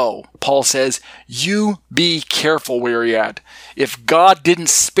 No, Paul says, you be careful where you're at. If God didn't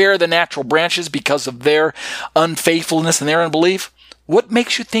spare the natural branches because of their unfaithfulness and their unbelief, what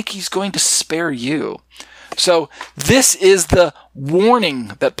makes you think he's going to spare you? So this is the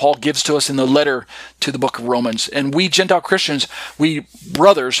warning that Paul gives to us in the letter to the book of Romans. And we Gentile Christians, we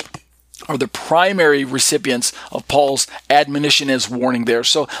brothers, are the primary recipients of Paul's admonition as warning there.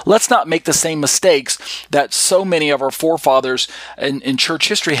 So let's not make the same mistakes that so many of our forefathers in church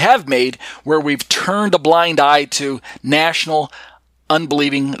history have made, where we've turned a blind eye to national,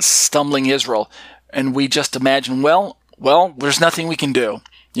 unbelieving, stumbling Israel. And we just imagine, well, there's nothing we can do.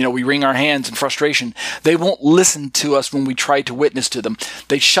 We wring our hands in frustration. They won't listen to us when we try to witness to them.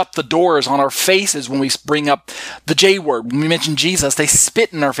 They shut the doors on our faces when we bring up the J word. When we mention Jesus, they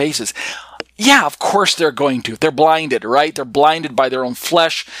spit in our faces. Yeah, of course they're going to. They're blinded, right? They're blinded by their own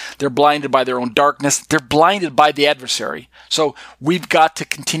flesh. They're blinded by their own darkness. They're blinded by the adversary. So we've got to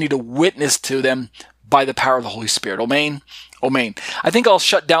continue to witness to them by the power of the Holy Spirit. Amen. Amen. I think I'll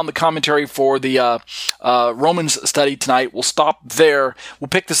shut down the commentary for the Romans study tonight. We'll stop there. We'll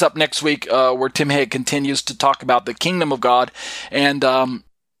pick this up next week where Tim Hegg continues to talk about the kingdom of God and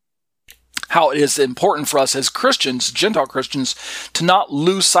how it is important for us as Christians, Gentile Christians, to not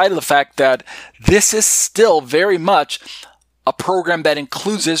lose sight of the fact that this is still very much a program that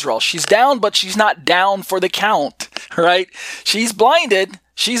includes Israel. She's down, but she's not down for the count, right? She's blinded.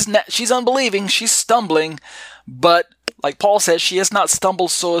 She's unbelieving. She's stumbling, but like Paul says, she has not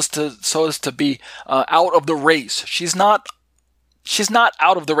stumbled so as to be out of the race. She's not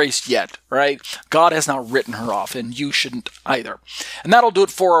out of the race yet, right? God has not written her off, and you shouldn't either. And that'll do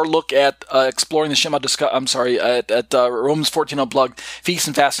it for our look at exploring the Shema. At Romans 14 Unplugged, Feast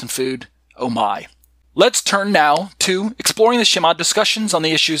and Fast and Food. Oh my! Let's turn now to exploring the Shema, discussions on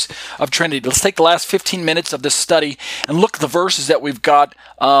the issues of Trinity. Let's take the last 15 minutes of this study and look at the verses that we've got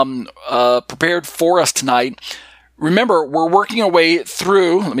prepared for us tonight. Remember, we're working our way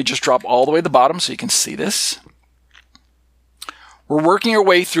through, let me just drop all the way to the bottom so you can see this. We're working our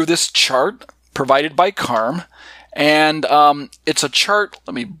way through this chart provided by Carm, and it's a chart,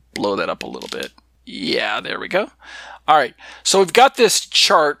 let me blow that up a little bit. Yeah, there we go. All right, so we've got this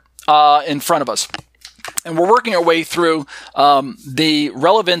chart in front of us, and we're working our way through the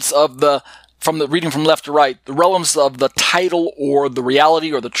relevance of from the reading from left to right, the relevance of the title or the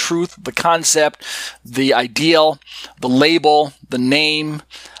reality or the truth, the concept, the ideal, the label, the name,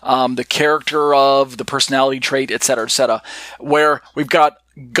 the character of, the personality trait, etc., where we've got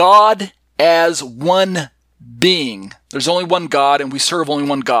God as one being. There's only one God, and we serve only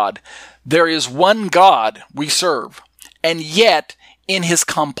one God. There is one God we serve, and yet in his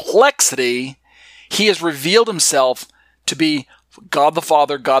complexity, he has revealed himself to be God the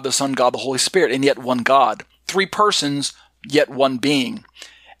Father, God the Son, God the Holy Spirit, and yet one God. Three persons, yet one being.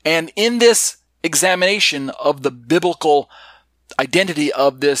 And in this examination of the biblical identity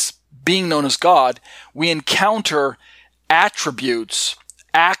of this being known as God, we encounter attributes,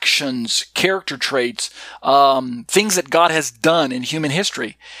 actions, character traits, things that God has done in human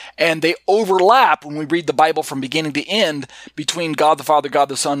history. And they overlap when we read the Bible from beginning to end between God the Father, God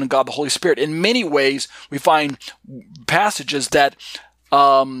the Son, and God the Holy Spirit. In many ways, we find passages that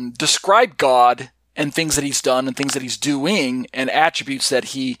describe God and things that he's done and things that he's doing and attributes that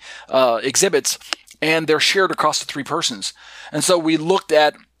he exhibits, and they're shared across the three persons. And so we looked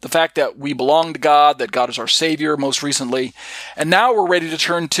at the fact that we belong to God, that God is our Savior most recently. And now we're ready to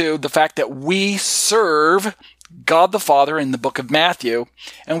turn to the fact that we serve God the Father in the book of Matthew,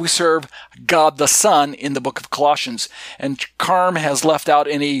 and we serve God the Son in the book of Colossians. And Carm has left out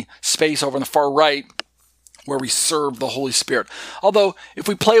any space over on the far right where we serve the Holy Spirit. Although, if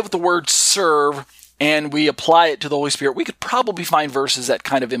we play with the word serve and we apply it to the Holy Spirit, we could probably find verses that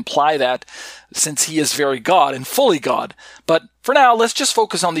kind of imply that, since he is very God and fully God. But for now, let's just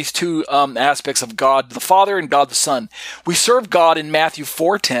focus on these two aspects of God the Father and God the Son. We serve God in Matthew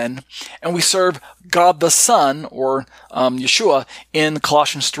 4:10, and we serve God the Son, or Yeshua, in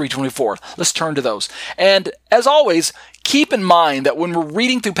Colossians 3:24. Let's turn to those. And as always, keep in mind that when we're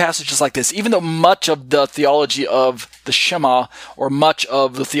reading through passages like this, even though much of the theology of the Shema, or much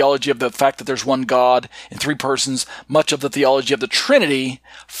of the theology of the fact that there's one God in three persons, much of the theology of the Trinity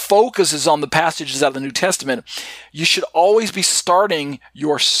focuses on the passages out of the New Testament, you should always be starting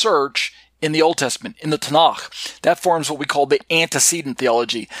your search in the Old Testament, in the Tanakh. That forms what we call the antecedent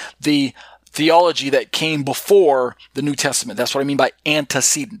theology, the theology that came before the New Testament. That's what I mean by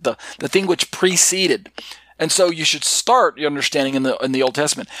antecedent, the thing which preceded. And so you should start your understanding in the Old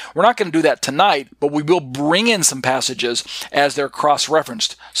Testament. We're not going to do that tonight, but we will bring in some passages as they're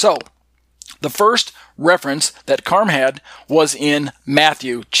cross-referenced. So, the first reference that Carm had was in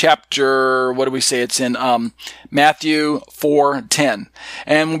Matthew chapter, what do we say? It's in Matthew 4:10.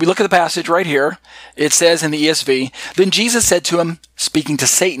 And when we look at the passage right here, it says in the ESV, "Then Jesus said to him," speaking to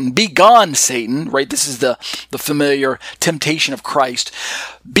Satan, "Be gone, Satan," right? This is the familiar temptation of Christ.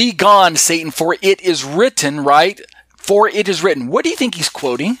 "Be gone, Satan, for it is written," right? For it is written. What do you think he's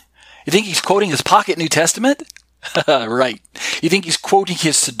quoting? You think he's quoting his pocket New Testament? Right. You think he's quoting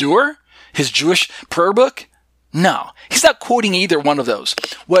his Siddur? His Jewish prayer book? No, he's not quoting either one of those.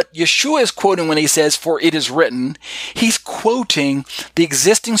 What Yeshua is quoting when he says, "For it is written," he's quoting the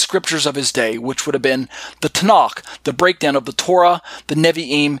existing scriptures of his day, which would have been the Tanakh, the breakdown of the Torah, the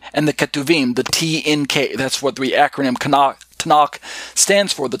Nevi'im, and the Ketuvim, the T-N-K. That's what the acronym Tanakh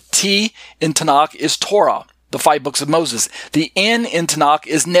stands for. The T in Tanakh is Torah, the 5 books of Moses. The N in Tanakh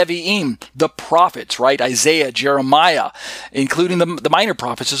is Nevi'im, the prophets, right? Isaiah, Jeremiah, including the minor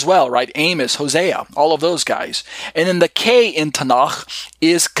prophets as well, right? Amos, Hosea, all of those guys. And then the K in Tanakh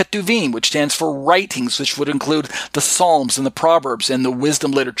is Ketuvim, which stands for writings, which would include the Psalms and the Proverbs and the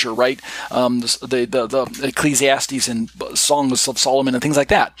wisdom literature, right? The Ecclesiastes and Songs of Solomon and things like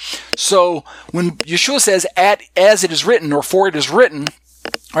that. So when Yeshua says, "as it is written," or "for it is written,"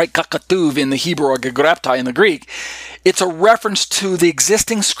 right, kakatuv in the Hebrew or gegraptai in the Greek, it's a reference to the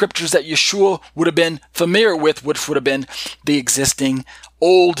existing scriptures that Yeshua would have been familiar with, which would have been the existing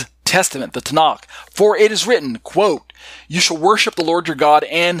Old Testament, the Tanakh. "For it is written," quote, "you shall worship the Lord your God,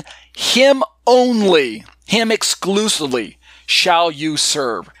 and him only," him exclusively, "shall you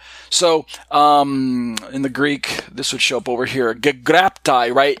serve." So, in the Greek, this would show up over here,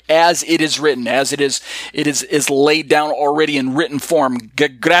 gegraptai, right? As it is written, as it is laid down already in written form.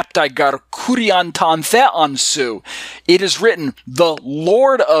 Gegraptai gar kuriantan theansu. It is written, the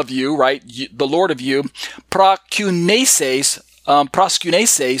Lord of you, right? The Lord of you, proskuneses,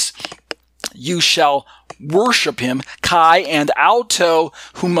 you shall worship him, kai and auto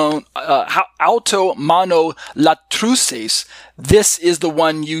mano latruses. This is the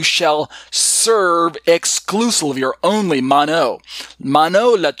one you shall serve exclusively, or only, mano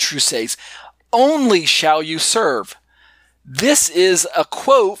latruses. Only shall you serve. This is a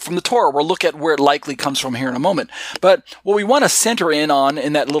quote from the Torah. We'll look at where it likely comes from here in a moment. But what we want to center in on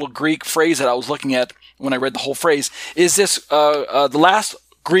in that little Greek phrase that I was looking at when I read the whole phrase is this, the last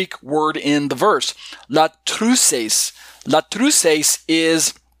Greek word in the verse, latruses. Latruses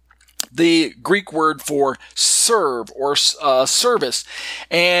is the Greek word for serve or service.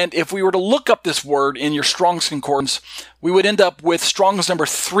 And if we were to look up this word in your Strong's Concordance, we would end up with Strong's number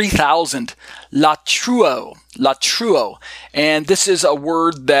 3000, latruo. And this is a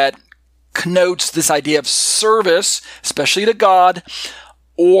word that connotes this idea of service, especially to God,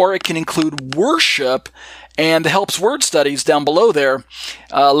 or it can include worship. And the Helps Word Studies down below there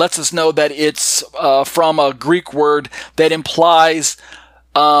lets us know that it's from a Greek word that implies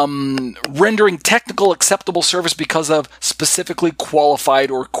rendering technical acceptable service because of specifically qualified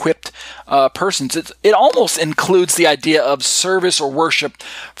or equipped persons. It almost includes the idea of service or worship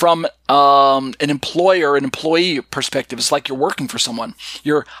from an employer, an employee perspective. It's like you're working for someone.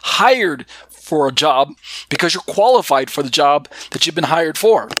 You're hired for a job because you're qualified for the job that you've been hired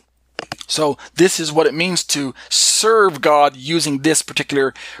for. So this is what it means to serve God using this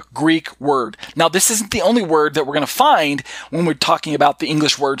particular Greek word. Now, this isn't the only word that we're going to find when we're talking about the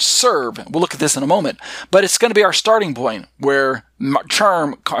English word serve. We'll look at this in a moment. But it's going to be our starting point where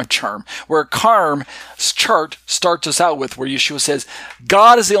Carm's chart starts us out with, where Yeshua says,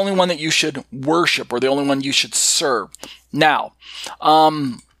 God is the only one that you should worship, or the only one you should serve. Now,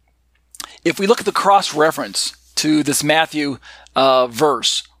 if we look at the cross-reference to this Matthew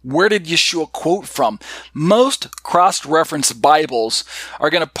verse. Where did Yeshua quote from? Most cross-reference Bibles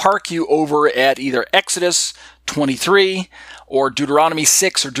are going to park you over at either Exodus 23 or Deuteronomy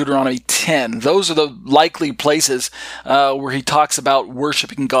 6 or Deuteronomy 10. Those are the likely places where he talks about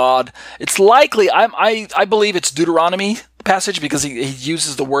worshiping God. It's likely, I believe it's Deuteronomy passage because he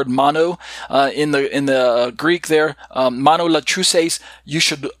uses the word mono in the Greek there. Mono latruses, you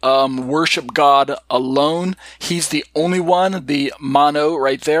should worship God alone. He's the only one, the mono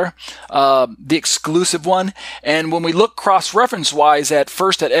right there, the exclusive one. And when we look cross-reference wise at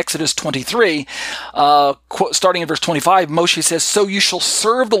Exodus 23, starting in verse 25, Moshe says, "So you shall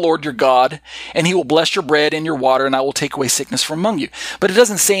serve the Lord your God, and he will bless your bread and your water, and I will take away sickness from among you." But it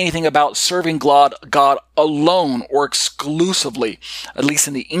doesn't say anything about serving God alone or exclusively, at least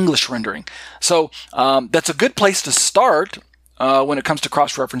in the English rendering. So that's a good place to start when it comes to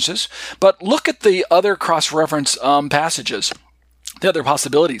cross-references. But look at the other cross-reference passages. The other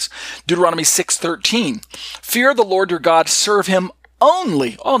possibilities. Deuteronomy 6:13. "Fear the Lord your God, serve him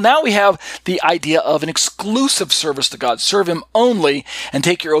only." Oh, now we have the idea of an exclusive service to God. Serve him only and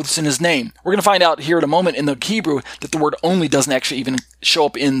take your oaths in his name. We're going to find out here in a moment in the Hebrew that the word only doesn't actually even show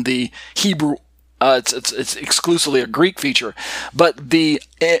up in the Hebrew. It's exclusively a Greek feature, but the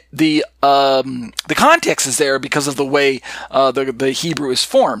context is there because of the way the Hebrew is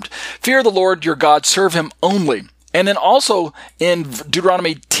formed. Fear the Lord your God, serve him only. And then also in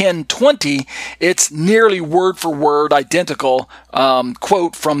Deuteronomy 10:20, it's nearly word for word identical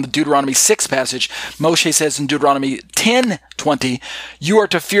quote from the Deuteronomy 6 passage. Moshe says in Deuteronomy 10:20, "You are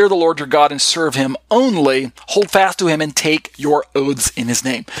to fear the Lord your God and serve him only, hold fast to him and take your oaths in his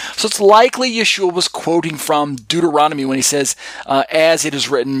name." So it's likely Yeshua was quoting from Deuteronomy when he says, "As it is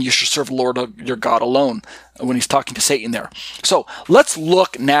written, you shall serve the Lord your God alone," when he's talking to Satan there. So let's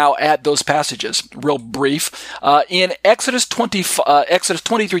look now at those passages, real brief. In Exodus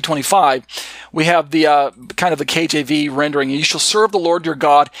 23:25, we have the kind of the KJV rendering, "You shall serve the Lord your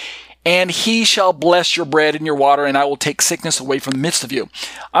God, and he shall bless your bread and your water, and I will take sickness away from the midst of you."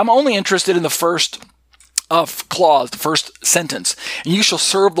 I'm only interested in the first clause, the first sentence. "And you shall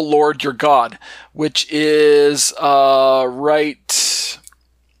serve the Lord your God," which is right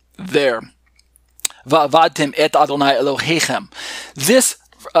there. Va'avadtem et Adonai Elohechem. This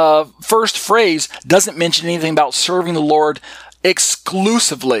first phrase doesn't mention anything about serving the Lord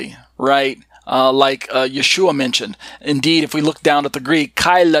exclusively, right? Like Yeshua mentioned. Indeed, if we look down at the Greek,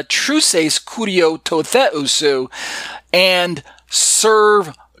 kai latruses kurio totheusu, and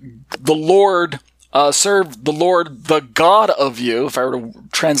serve the Lord, the God of you. If I were to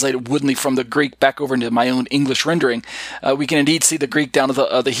translate it woodenly from the Greek back over into my own English rendering, we can indeed see the Greek down at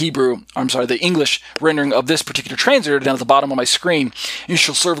the English rendering of this particular translator down at the bottom of my screen. "You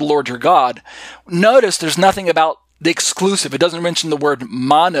shall serve the Lord your God." Notice there's nothing about the exclusive. It doesn't mention the word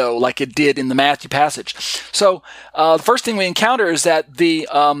mono like it did in the Matthew passage. So the first thing we encounter is that the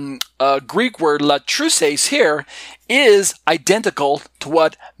Greek word latruses here is identical to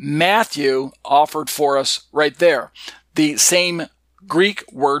what Matthew offered for us right there. The same Greek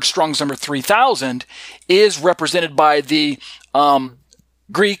word, Strong's number 3000, is represented by the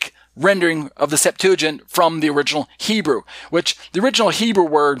Greek rendering of the Septuagint from the original Hebrew, which the original Hebrew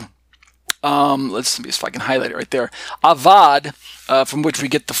word, let's see if I can highlight it right there, avad, from which we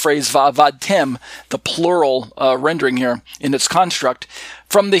get the phrase va'avadtem, the plural rendering here in its construct,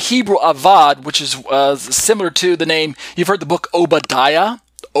 from the Hebrew avad, which is similar to the name, you've heard the book Obadiah,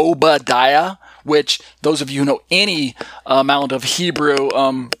 which those of you who know any amount of Hebrew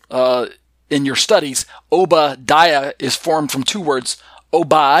in your studies, Obadiah is formed from two words,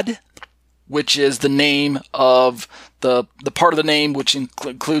 Obad, which is the name of the part of the name which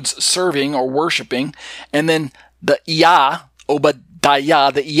includes serving or worshiping, and then the Yah,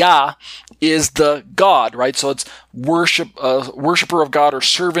 Obadiah, the Yah is the God, right? So it's worshiper of God or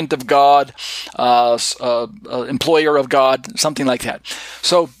servant of God, employer of God, something like that.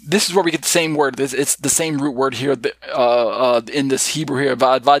 So this is where we get the same word. It's the same root word here in this Hebrew here,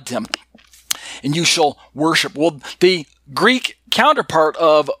 vadtem. And you shall worship. Well, the Greek counterpart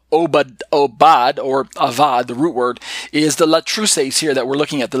of obad or avad, the root word, is the latruses here that we're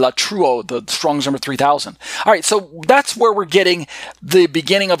looking at, the latruo, the Strong's number 3000. All right, so that's where we're getting the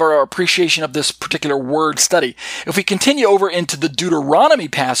beginning of our appreciation of this particular word study. If we continue over into the Deuteronomy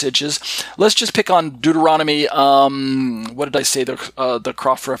passages, let's just pick on Deuteronomy, what did I say, the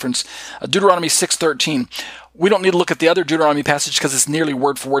cross-reference? Deuteronomy 6:13. We don't need to look at the other Deuteronomy passage because it's nearly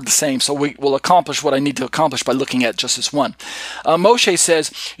word for word the same. So we will accomplish what I need to accomplish by looking at just this one. Moshe says,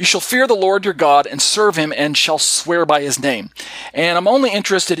 "You shall fear the Lord your God and serve him and shall swear by his name." And I'm only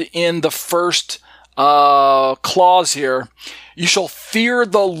interested in the first clause here. You shall fear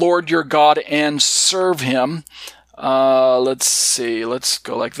the Lord your God and serve him. Let's see. Let's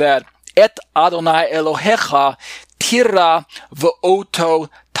go like that. Et Adonai Elohecha tira v'oto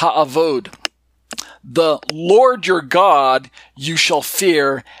ta'avod. The Lord your God you shall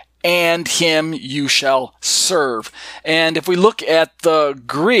fear, and him you shall serve. And if we look at the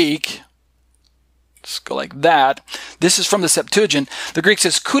Greek, let's go like that. This is from the Septuagint. The Greek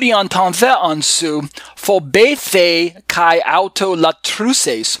says, Kurion tanve ansu, phobethe kai auto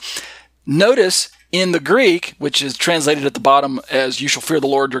latruses. Notice in the Greek, which is translated at the bottom as you shall fear the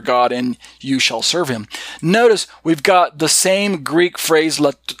Lord your God and you shall serve him. Notice we've got the same Greek phrase,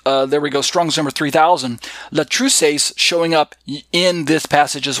 there we go, Strong's number 3000, latruses, showing up in this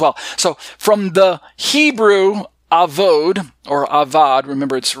passage as well. So from the Hebrew avod, or avad,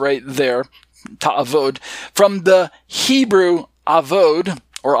 remember it's right there, ta'avod, from the Hebrew avod,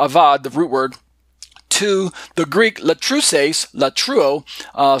 or avad, the root word, to the Greek latruses, latruo,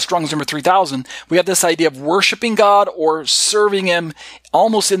 Strong's number 3000, we have this idea of worshiping God or serving him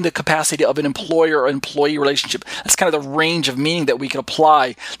almost in the capacity of an employer or employee relationship. That's kind of the range of meaning that we could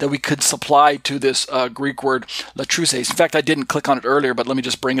apply, that we could supply to this Greek word latruses. In fact, I didn't click on it earlier, but let me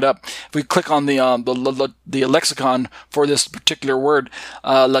just bring it up. If we click on the lexicon for this particular word,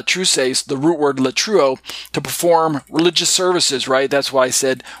 latruses, the root word latruo, to perform religious services, right? That's why I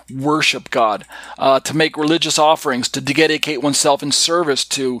said worship God. To make religious offerings, to dedicate oneself in service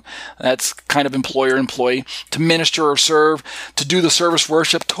to, that's kind of employer-employee, to minister or serve, to do the service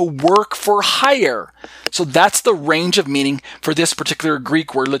worship, to work for hire. So that's the range of meaning for this particular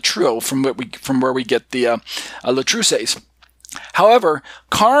Greek word latruo, from where we get the latruses. However,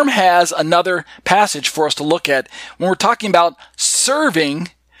 Carm has another passage for us to look at. When we're talking about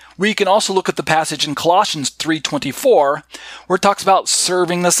serving, we can also look at the passage in Colossians 3:24, where it talks about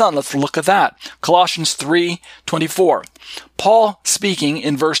serving the Son. Let's look at that. Colossians 3:24. Paul, speaking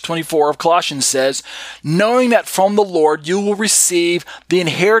in verse 24 of Colossians, says, knowing that from the Lord you will receive the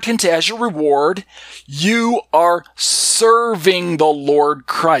inheritance as your reward, you are serving the Lord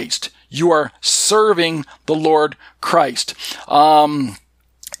Christ. You are serving the Lord Christ.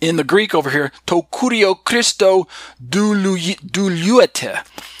 In the Greek over here, to kurio Christo douliuete.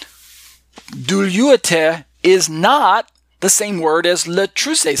 Douliuete is not the same word as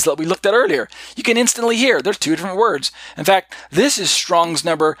latruses that we looked at earlier. You can instantly hear there's two different words. In fact, this is Strong's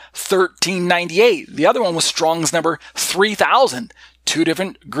number 1398. The other one was Strong's number 3000. Two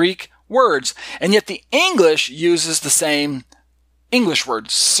different Greek words. And yet the English uses the same English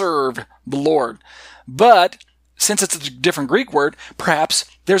word, serve the Lord. But since it's a different Greek word, perhaps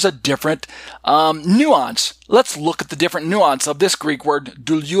there's a different nuance. Let's look at the different nuance of this Greek word,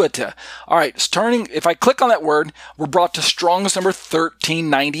 douliuete. All right, if I click on that word, we're brought to Strong's number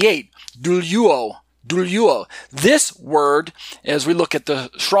 1398, douliuo. This word, as we look at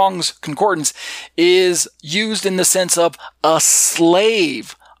the Strong's Concordance, is used in the sense of a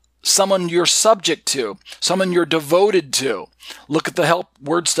slave, someone you're subject to, someone you're devoted to. Look at the help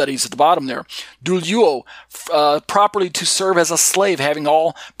word studies at the bottom there. Douliuo, properly to serve as a slave, having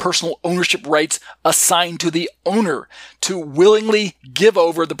all personal ownership rights assigned to the owner, to willingly give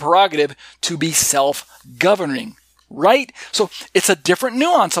over the prerogative to be self-governing. Right? So it's a different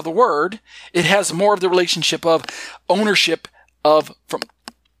nuance of the word. It has more of the relationship of ownership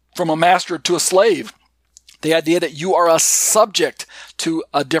from a master to a slave. The idea that you are a subject to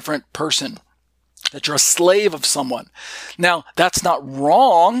a different person, that you're a slave of someone. Now, that's not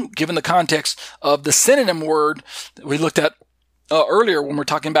wrong, given the context of the synonym word that we looked at earlier when we're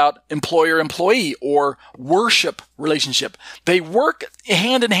talking about employer-employee or worship relationship. They work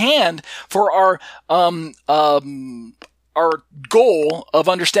hand in hand for our goal of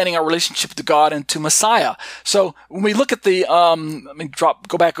understanding our relationship to God and to Messiah. So when we look at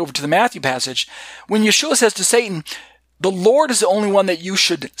go back over to the Matthew passage, when Yeshua says to Satan, the Lord is the only one that you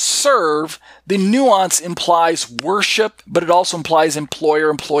should serve, the nuance implies worship, but it also implies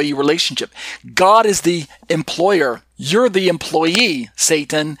employer-employee relationship. God is the employer. You're the employee,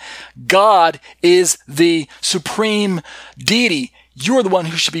 Satan. God is the supreme deity. You're the one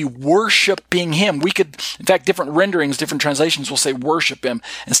who should be worshiping him. We could, in fact, different renderings, different translations will say worship him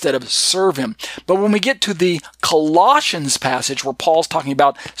instead of serve him. But when we get to the Colossians passage where Paul's talking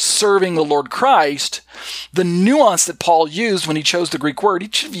about serving the Lord Christ, the nuance that Paul used when he chose the Greek word,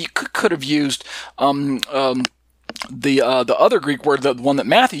 he could have used the other Greek word, the one that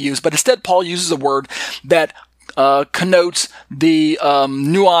Matthew used, but instead Paul uses a word that connotes the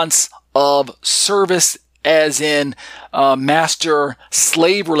nuance of service as in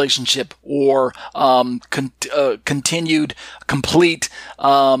master-slave relationship or continued, complete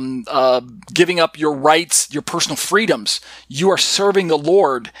giving up your rights, your personal freedoms. You are serving the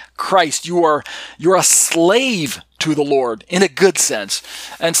Lord Christ. You're a slave to the Lord in a good sense.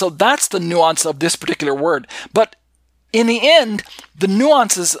 And so that's the nuance of this particular word. But in the end, the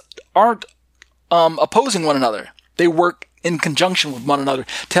nuances aren't opposing one another. They work in conjunction with one another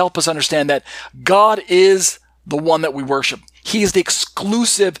to help us understand that God is the one that we worship. He is the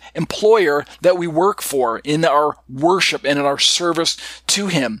exclusive employer that we work for in our worship and in our service to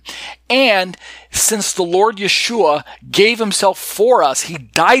Him. And since the Lord Yeshua gave Himself for us, He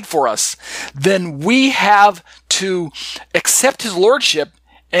died for us, then we have to accept His Lordship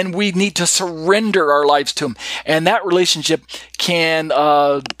and we need to surrender our lives to Him. And that relationship can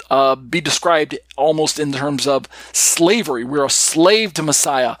be described almost in terms of slavery. We're a slave to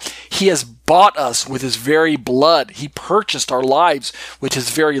Messiah. He has bought us with His very blood. He purchased our lives with His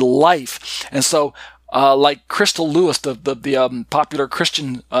very life. And so, like Crystal Lewis, the popular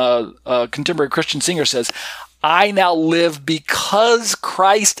Christian, contemporary Christian singer says, I now live because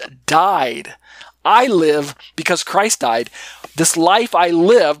Christ died. I live because Christ died. This life I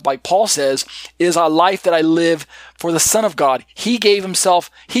live, like Paul says, is a life that I live for the Son of God. He gave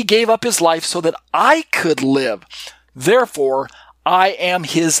up His life so that I could live. Therefore, I am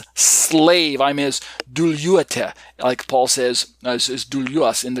His slave. I'm His douliouete, like Paul says, is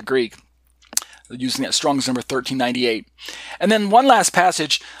doulios in the Greek, using that Strong's number 1398. And then one last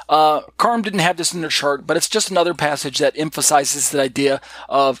passage, Carm didn't have this in their chart, but it's just another passage that emphasizes the idea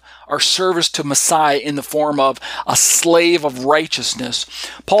of our service to Messiah in the form of a slave of righteousness.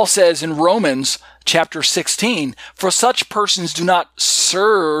 Paul says in Romans chapter 16, for such persons do not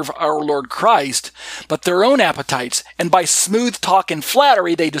serve our Lord Christ, but their own appetites, and by smooth talk and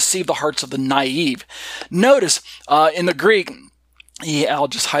flattery they deceive the hearts of the naive. Notice in the Greek, I'll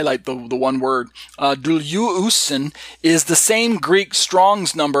just highlight the one word. Douliousen is the same Greek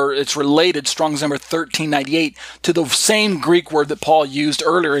Strong's number. It's related, Strong's number 1398, to the same Greek word that Paul used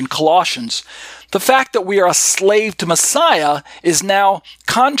earlier in Colossians. The fact that we are a slave to Messiah is now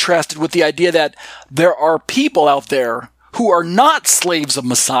contrasted with the idea that there are people out there who are not slaves of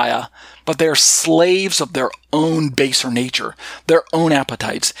Messiah, but they're slaves of their own baser nature, their own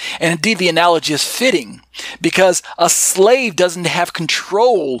appetites. And indeed, the analogy is fitting because a slave doesn't have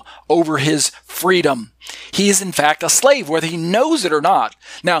control over his freedom. He is, in fact, a slave, whether he knows it or not.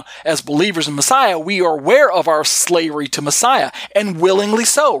 Now, as believers in Messiah, we are aware of our slavery to Messiah, and willingly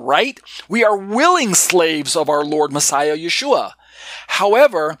so, right? We are willing slaves of our Lord Messiah, Yeshua.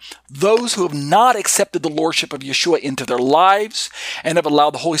 However, those who have not accepted the lordship of Yeshua into their lives and have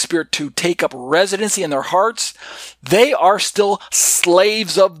allowed the Holy Spirit to take up residency in their hearts, they are still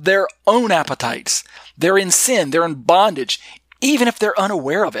slaves of their own appetites. They're in sin. They're in bondage, even if they're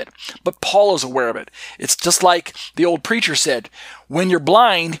unaware of it. But Paul is aware of it. It's just like the old preacher said, when you're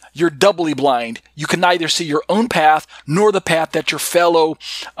blind, you're doubly blind. You can neither see your own path nor the path that your fellow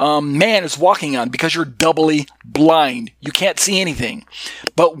man is walking on because you're doubly blind. You can't see anything.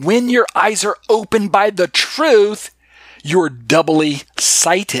 But when your eyes are opened by the truth, you're doubly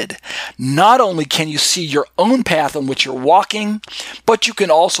sighted. Not only can you see your own path on which you're walking, but you can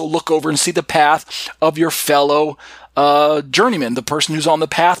also look over and see the path of your fellow journeyman, the person who's on the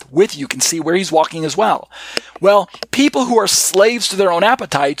path with you, can see where he's walking as well. Well, people who are slaves to their own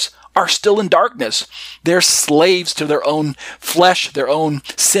appetites are still in darkness. They're slaves to their own flesh, their own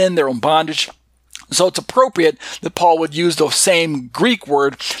sin, their own bondage. So it's appropriate that Paul would use the same Greek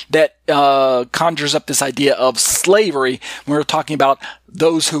word that conjures up this idea of slavery when we're talking about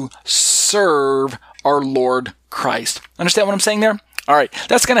those who serve our Lord Christ. Understand what I'm saying there? All right.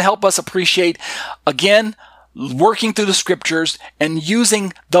 That's going to help us appreciate, again, working through the scriptures and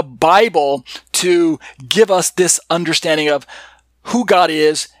using the Bible to give us this understanding of who God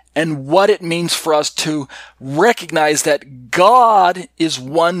is and what it means for us to recognize that God is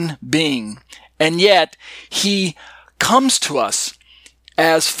one being. And yet, He comes to us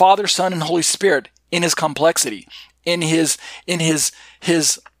as Father, Son, and Holy Spirit in His complexity, in His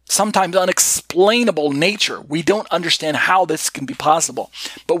sometimes unexplainable nature. We don't understand how this can be possible.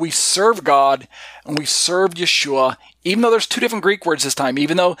 But we serve God and we serve Yeshua, even though there's two different Greek words this time,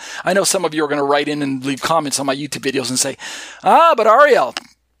 even though I know some of you are going to write in and leave comments on my YouTube videos and say, but Ariel,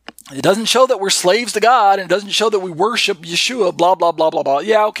 It doesn't show that we're slaves to God, and it doesn't show that we worship Yeshua, blah, blah, blah, blah, blah.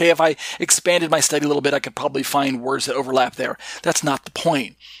 Yeah, okay, if I expanded my study a little bit, I could probably find words that overlap there. That's not the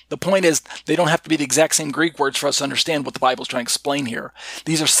point. The point is they don't have to be the exact same Greek words for us to understand what the Bible is trying to explain here.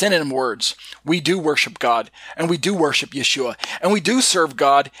 These are synonym words. We do worship God, and we do worship Yeshua, and we do serve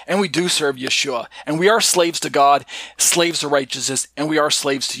God, and we do serve Yeshua. And we are slaves to God, slaves to righteousness, and we are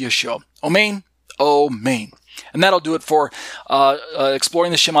slaves to Yeshua. Amen? Amen. And that'll do it for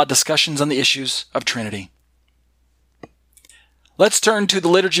exploring the Shema, discussions on the issues of Trinity. Let's turn to the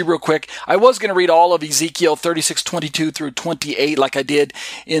liturgy real quick. I was going to read all of Ezekiel 36:22 through 28 like I did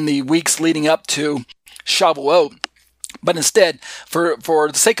in the weeks leading up to Shavuot. But instead, for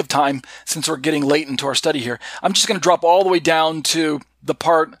the sake of time, since we're getting late into our study here, I'm just going to drop all the way down to the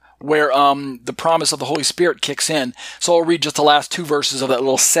part where the promise of the Holy Spirit kicks in. So I'll read just the last two verses of that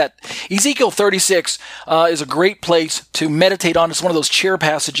little set. Ezekiel 36 is a great place to meditate on. It's one of those chair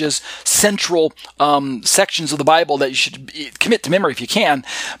passages, central sections of the Bible that you should commit to memory if you can,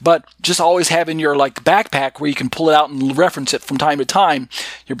 but just always have in your backpack where you can pull it out and reference it from time to time.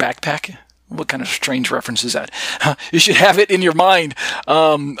 Your backpack? What kind of strange reference is that? You should have it in your mind.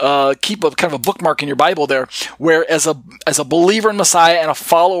 Keep a kind of a bookmark in your Bible there, where as a believer in Messiah and a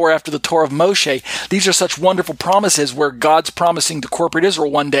follower after the Torah of Moshe, these are such wonderful promises where God's promising to corporate Israel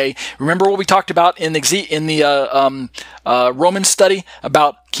one day. Remember what we talked about in the Roman study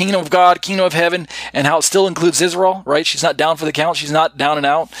about kingdom of God, kingdom of heaven, and how it still includes Israel, right? She's not down for the count. She's not down and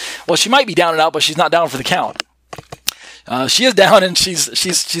out. Well, she might be down and out, but she's not down for the count. She is down and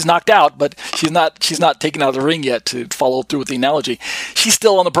she's knocked out, but she's not taken out of the ring yet, to follow through with the analogy. She's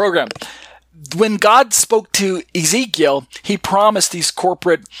still on the program. When God spoke to Ezekiel, he promised these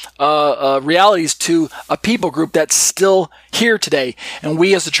corporate realities to a people group that's still here today. And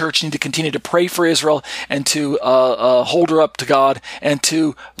we as the church need to continue to pray for Israel and to hold her up to God and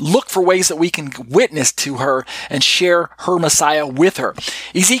to look for ways that we can witness to her and share her Messiah with her.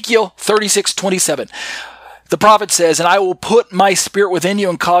 Ezekiel 36:27. The prophet says, "And I will put my spirit within you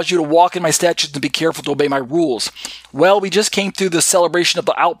and cause you to walk in my statutes and be careful to obey my rules." Well, we just came through the celebration of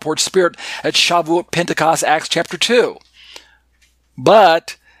the outpoured spirit at Shavuot, Pentecost, Acts chapter 2.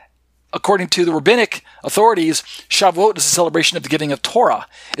 But according to the rabbinic authorities, Shavuot is a celebration of the giving of Torah.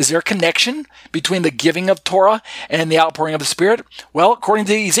 Is there a connection between the giving of Torah and the outpouring of the Spirit? Well, according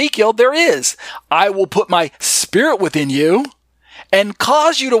to Ezekiel, there is. "I will put my spirit within you and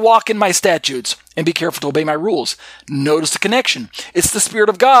cause you to walk in my statutes and be careful to obey my rules." Notice the connection. It's the Spirit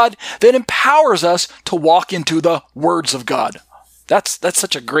of God that empowers us to walk into the words of God. That's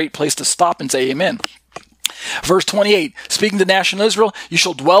such a great place to stop and say amen. Verse 28, speaking to national Israel, "You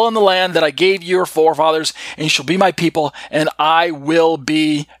shall dwell in the land that I gave your forefathers, and you shall be my people, and I will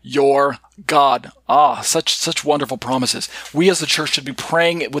be your God." Such wonderful promises. We as the church should be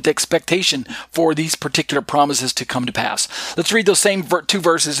praying with expectation for these particular promises to come to pass. Let's read those same two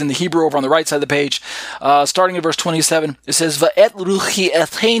verses in the Hebrew over on the right side of the page. Starting at verse 27, it says, "Va'et ruchi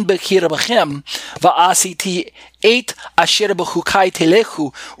ethein b'kirabachem, va'asiti et asher b'chukai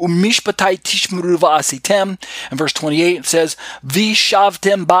telechu, u'mishpatai tishmeru va'asitem." And verse 28 it says,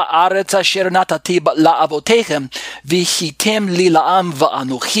 "V'shavtem ba'aretz asher natati la'avotechem, v'hitem li la'am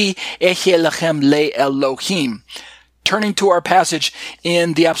va'anochi eche lachem le Elohim." Turning to our passage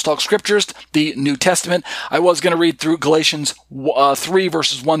in the Apostolic Scriptures, the New Testament, I was going to read through Galatians 3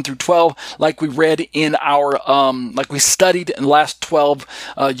 verses 1 through 12, like we read in our, like we studied in the last 12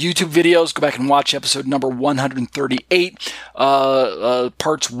 YouTube videos. Go back and watch episode number 138,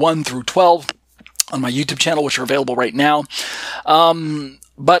 parts 1 through 12 on my YouTube channel, which are available right now.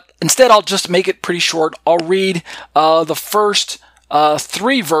 But instead, I'll just make it pretty short. I'll read the first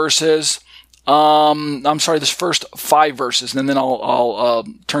 3 verses. This first 5 verses, and then I'll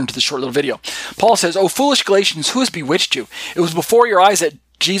turn to the short little video. Paul says, "O foolish Galatians, who has bewitched you? It was before your eyes that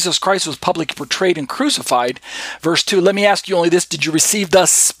Jesus Christ was publicly portrayed and crucified." Verse 2, "Let me ask you only this, did you receive the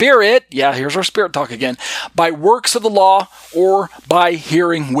Spirit," yeah, here's our Spirit talk again, "by works of the law or by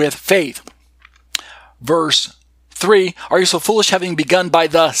hearing with faith?" Verse 3, "Are you so foolish, having begun by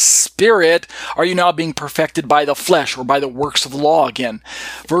the Spirit, are you now being perfected by the flesh," or by the works of the law again?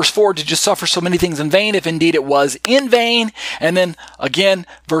 Verse 4, "Did you suffer so many things in vain, if indeed it was in vain?" And then again,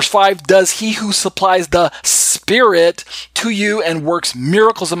 verse 5, "Does he who supplies the Spirit to you and works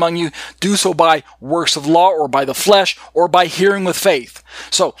miracles among you do so by works of law or by the flesh or by hearing with faith?"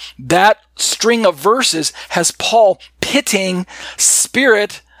 So that string of verses has Paul pitting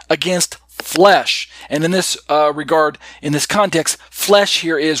Spirit against flesh. And in this regard, in this context, flesh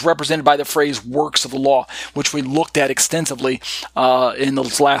here is represented by the phrase works of the law, which we looked at extensively in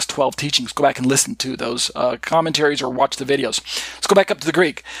those last 12 teachings. Go back and listen to those commentaries or watch the videos. Let's go back up to the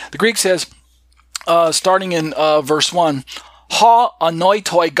Greek. The Greek says, starting in verse 1, Ha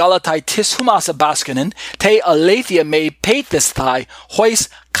anoitoi galatai tis humasa baskanen, te aletheia me pathesthai, hois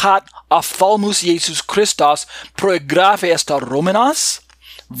kat ophthalmus Jesus Christos proegraphe esta Romanas.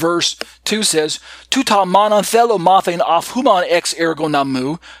 Verse 2 says, Tuta manon thelo mathen af human ex ergo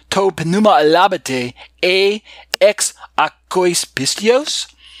namu, to pneuma elabete, ex akois pistios.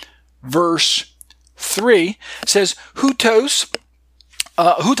 Verse 3 says, Hutos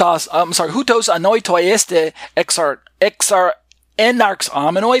anoitoi este exar enarx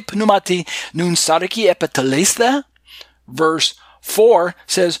amenoi pneumati nun sariki epitalesthe. Verse 4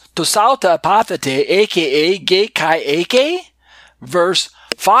 says, Tosauta apathete, aka ge kai ake. Verse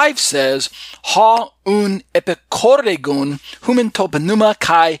 5 says, Ha un epicorregon humen to pneuma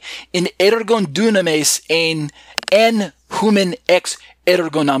kai in ergon dunames en humen ex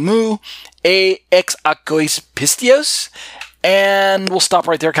ergonamu ex akois pistios. And we'll stop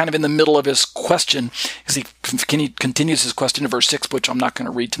right there, kind of in the middle of his question, because he continues his question in verse 6, which I'm not going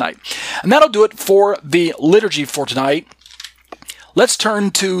to read tonight. And that'll do it for the liturgy for tonight. Let's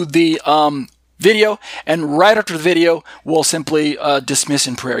turn to the video, and right after the video, we'll simply dismiss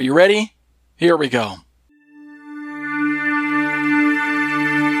in prayer. You ready? Here we go.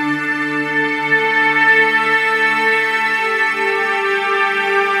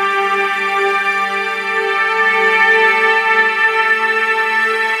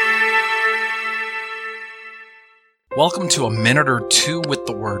 Welcome to A Minute or Two with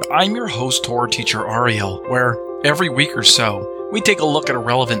the Word. I'm your host, Torah teacher Ariel, where every week or so, we take a look at a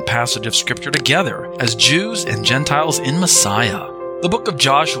relevant passage of Scripture together as Jews and Gentiles in Messiah. The book of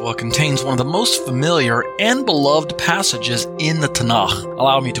Joshua contains one of the most familiar and beloved passages in the Tanakh.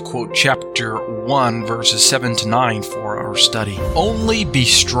 Allow me to quote chapter 1, verses 7 to 9 for our study. Only be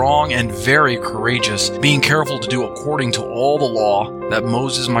strong and very courageous, being careful to do according to all the law that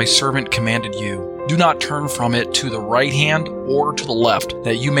Moses my servant commanded you. Do not turn from it to the right hand or to the left,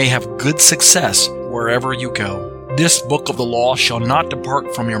 that you may have good success wherever you go. This book of the law shall not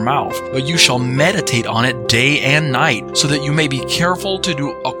depart from your mouth, but you shall meditate on it day and night, so that you may be careful to do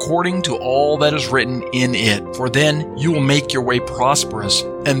according to all that is written in it. For then you will make your way prosperous,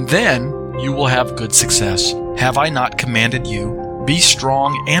 and then you will have good success. Have I not commanded you? Be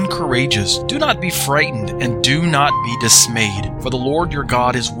strong and courageous. Do not be frightened, and do not be dismayed, for the Lord your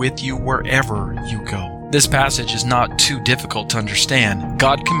God is with you wherever you go. This passage is not too difficult to understand.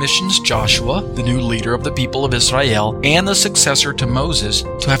 God commissions Joshua, the new leader of the people of Israel, and the successor to Moses,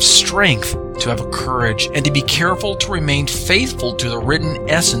 to have strength, to have courage, and to be careful to remain faithful to the written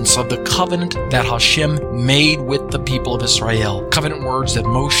essence of the covenant that Hashem made with the people of Israel. Covenant words that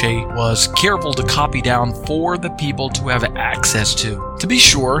Moshe was careful to copy down for the people to have access to. To be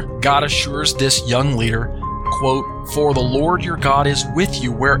sure, God assures this young leader, quote, for the Lord your God is with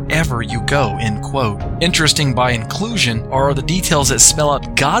you wherever you go, end quote. Interesting by inclusion are the details that spell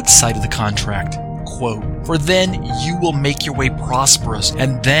out God's side of the contract. Quote, for then you will make your way prosperous,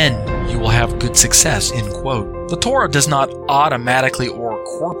 and then you will have good success, end quote. The Torah does not automatically or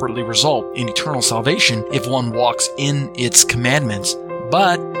corporately result in eternal salvation if one walks in its commandments.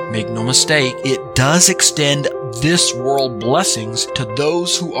 But, make no mistake, it does extend this world blessings to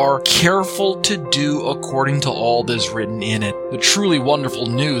those who are careful to do according to all that is written in it. The truly wonderful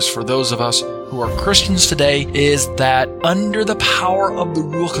news for those of us who are Christians today is that under the power of the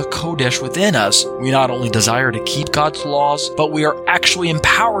Ruach HaKodesh within us, we not only desire to keep God's laws, but we are actually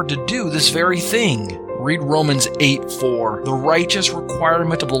empowered to do this very thing. Read Romans 8:4. The righteous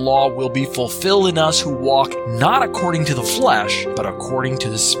requirement of the law will be fulfilled in us who walk not according to the flesh, but according to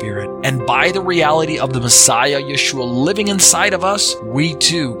the Spirit. And by the reality of the Messiah, Yeshua, living inside of us, we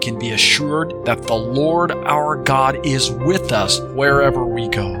too can be assured that the Lord our God is with us wherever we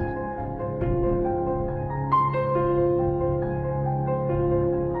go.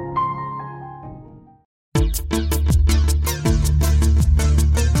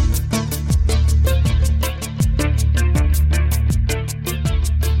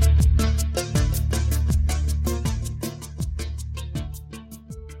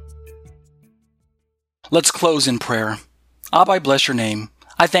 Let's close in prayer. Abba, I bless your name.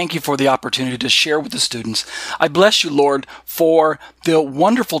 I thank you for the opportunity to share with the students. I bless you, Lord, for the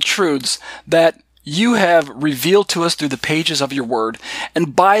wonderful truths that you have revealed to us through the pages of your word.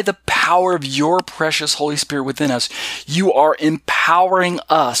 And by the power of your precious Holy Spirit within us, you are empowering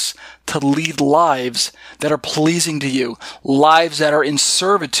us to lead lives that are pleasing to you, lives that are in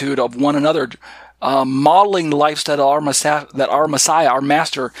servitude of one another, modeling the lifestyle that our Messiah, our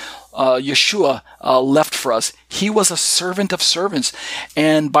Master, Yeshua, left for us. He was a servant of servants,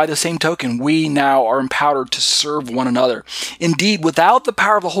 and by the same token, we now are empowered to serve one another. Indeed, without the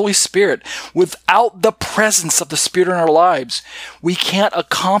power of the Holy Spirit, without the presence of the Spirit in our lives, we can't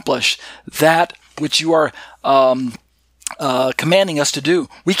accomplish that which you are commanding us to do.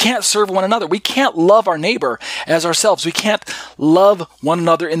 We can't serve one another. We can't love our neighbor as ourselves. We can't love one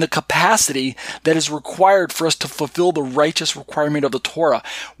another in the capacity that is required for us to fulfill the righteous requirement of the Torah.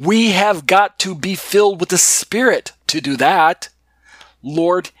 We have got to be filled with the Spirit to do that.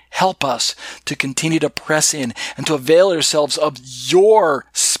 Lord, help us to continue to press in and to avail ourselves of your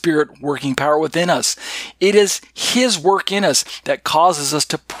Spirit working power within us. It is His work in us that causes us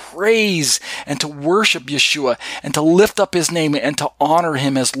to praise and to worship Yeshua and to lift up His name and to honor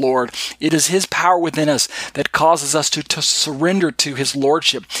Him as Lord. It is His power within us that causes us to surrender to His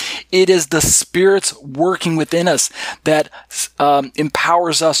Lordship. It is the Spirit's working within us that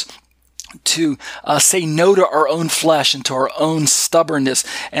empowers us to say no to our own flesh and to our own stubbornness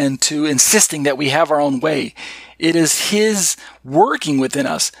and to insisting that we have our own way. It is His working within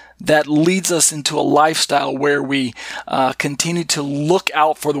us that leads us into a lifestyle where we continue to look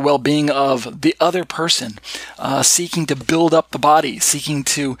out for the well-being of the other person, seeking to build up the body, seeking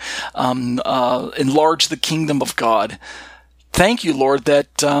to enlarge the kingdom of God. Thank you, Lord, that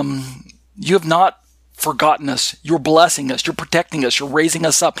you have not forgotten us. You're blessing us. You're protecting us. You're raising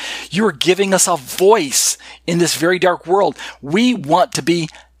us up. You are giving us a voice in this very dark world. We want to be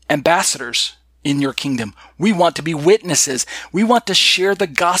ambassadors in your kingdom. We want to be witnesses. We want to share the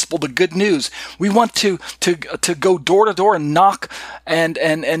gospel, the good news. We want to go door to door and knock and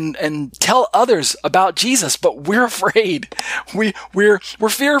tell others about Jesus, but we're afraid. We're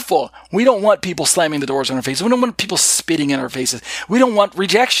fearful. We don't want people slamming the doors on our faces. We don't want people spitting in our faces. We don't want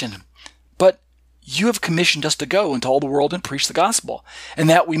rejection. But you have commissioned us to go into all the world and preach the gospel, and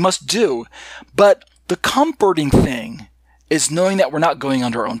that we must do. But the comforting thing is knowing that we're not going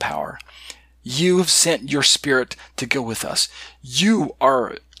under our own power. You have sent your Spirit to go with us. You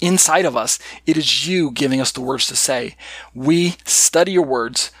are inside of us. It is you giving us the words to say. We study your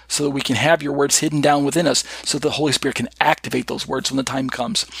words so that we can have your words hidden down within us so that the Holy Spirit can activate those words when the time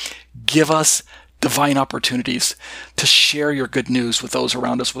comes. Give us divine opportunities to share your good news with those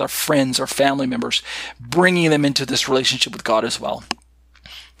around us, with our friends, our family members, bringing them into this relationship with God as well.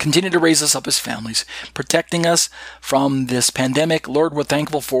 Continue to raise us up as families, protecting us from this pandemic. Lord, we're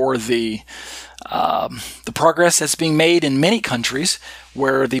thankful for the progress that's being made in many countries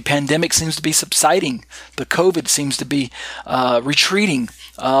where the pandemic seems to be subsiding. The COVID seems to be retreating.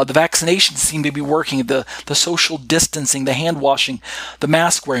 The vaccinations seem to be working. The social distancing, the hand washing, the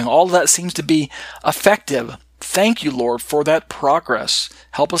mask wearing, all of that seems to be effective. Thank you, Lord, for that progress.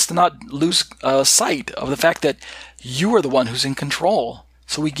 Help us to not lose sight of the fact that you are the one who's in control.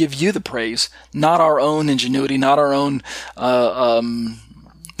 So we give you the praise, not our own ingenuity, not our own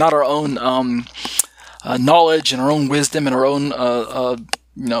knowledge and our own wisdom and our own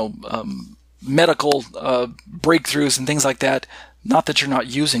medical breakthroughs and things like that. Not that you're not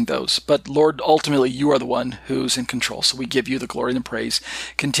using those, but Lord, ultimately you are the one who's in control. So we give you the glory and the praise.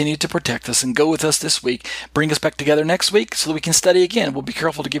 Continue to protect us and go with us this week. Bring us back together next week so that we can study again. We'll be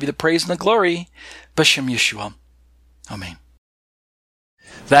careful to give you the praise and the glory. B'Shem Yeshua. Amen.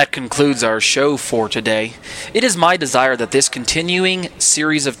 That concludes our show for today. It is my desire that this continuing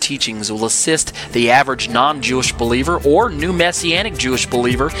series of teachings will assist the average non-Jewish believer or new Messianic Jewish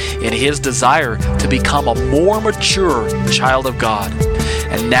believer in his desire to become a more mature child of God.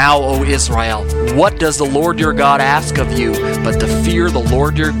 And now, O Israel, what does the Lord your God ask of you but to fear the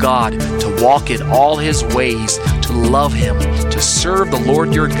Lord your God, to walk in all His ways, to love Him, to serve the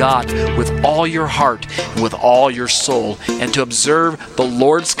Lord your God with all your heart and with all your soul, and to observe the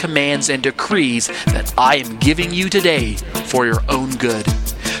Lord's commands and decrees that I am giving you today for your own good.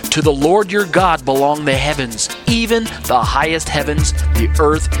 To the Lord your God belong the heavens, even the highest heavens, the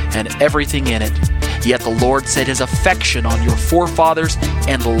earth, and everything in it. Yet the Lord set His affection on your forefathers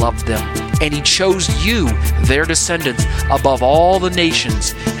and loved them. And He chose you, their descendants, above all the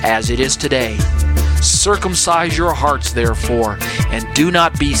nations, as it is today. Circumcise your hearts, therefore, and do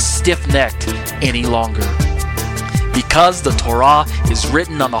not be stiff-necked any longer. Because the Torah is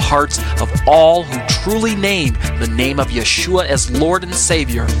written on the hearts of all who truly name the name of Yeshua as Lord and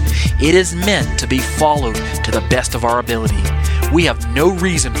Savior, it is meant to be followed to the best of our ability. We have no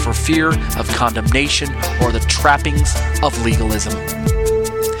reason for fear of condemnation or the trappings of legalism.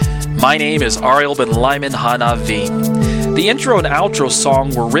 My name is Ariel ben Lyman Hanavi. The intro and outro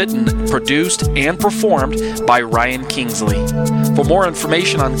song were written, produced, and performed by Ryan Kingsley. For more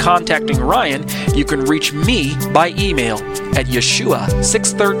information on contacting Ryan, you can reach me by email at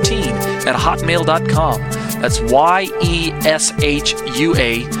yeshua613@hotmail.com. That's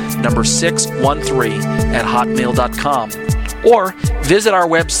YESHUA613@hotmail.com. Or visit our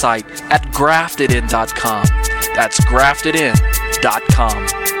website at graftedin.com. That's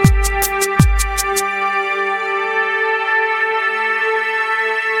graftedin.com.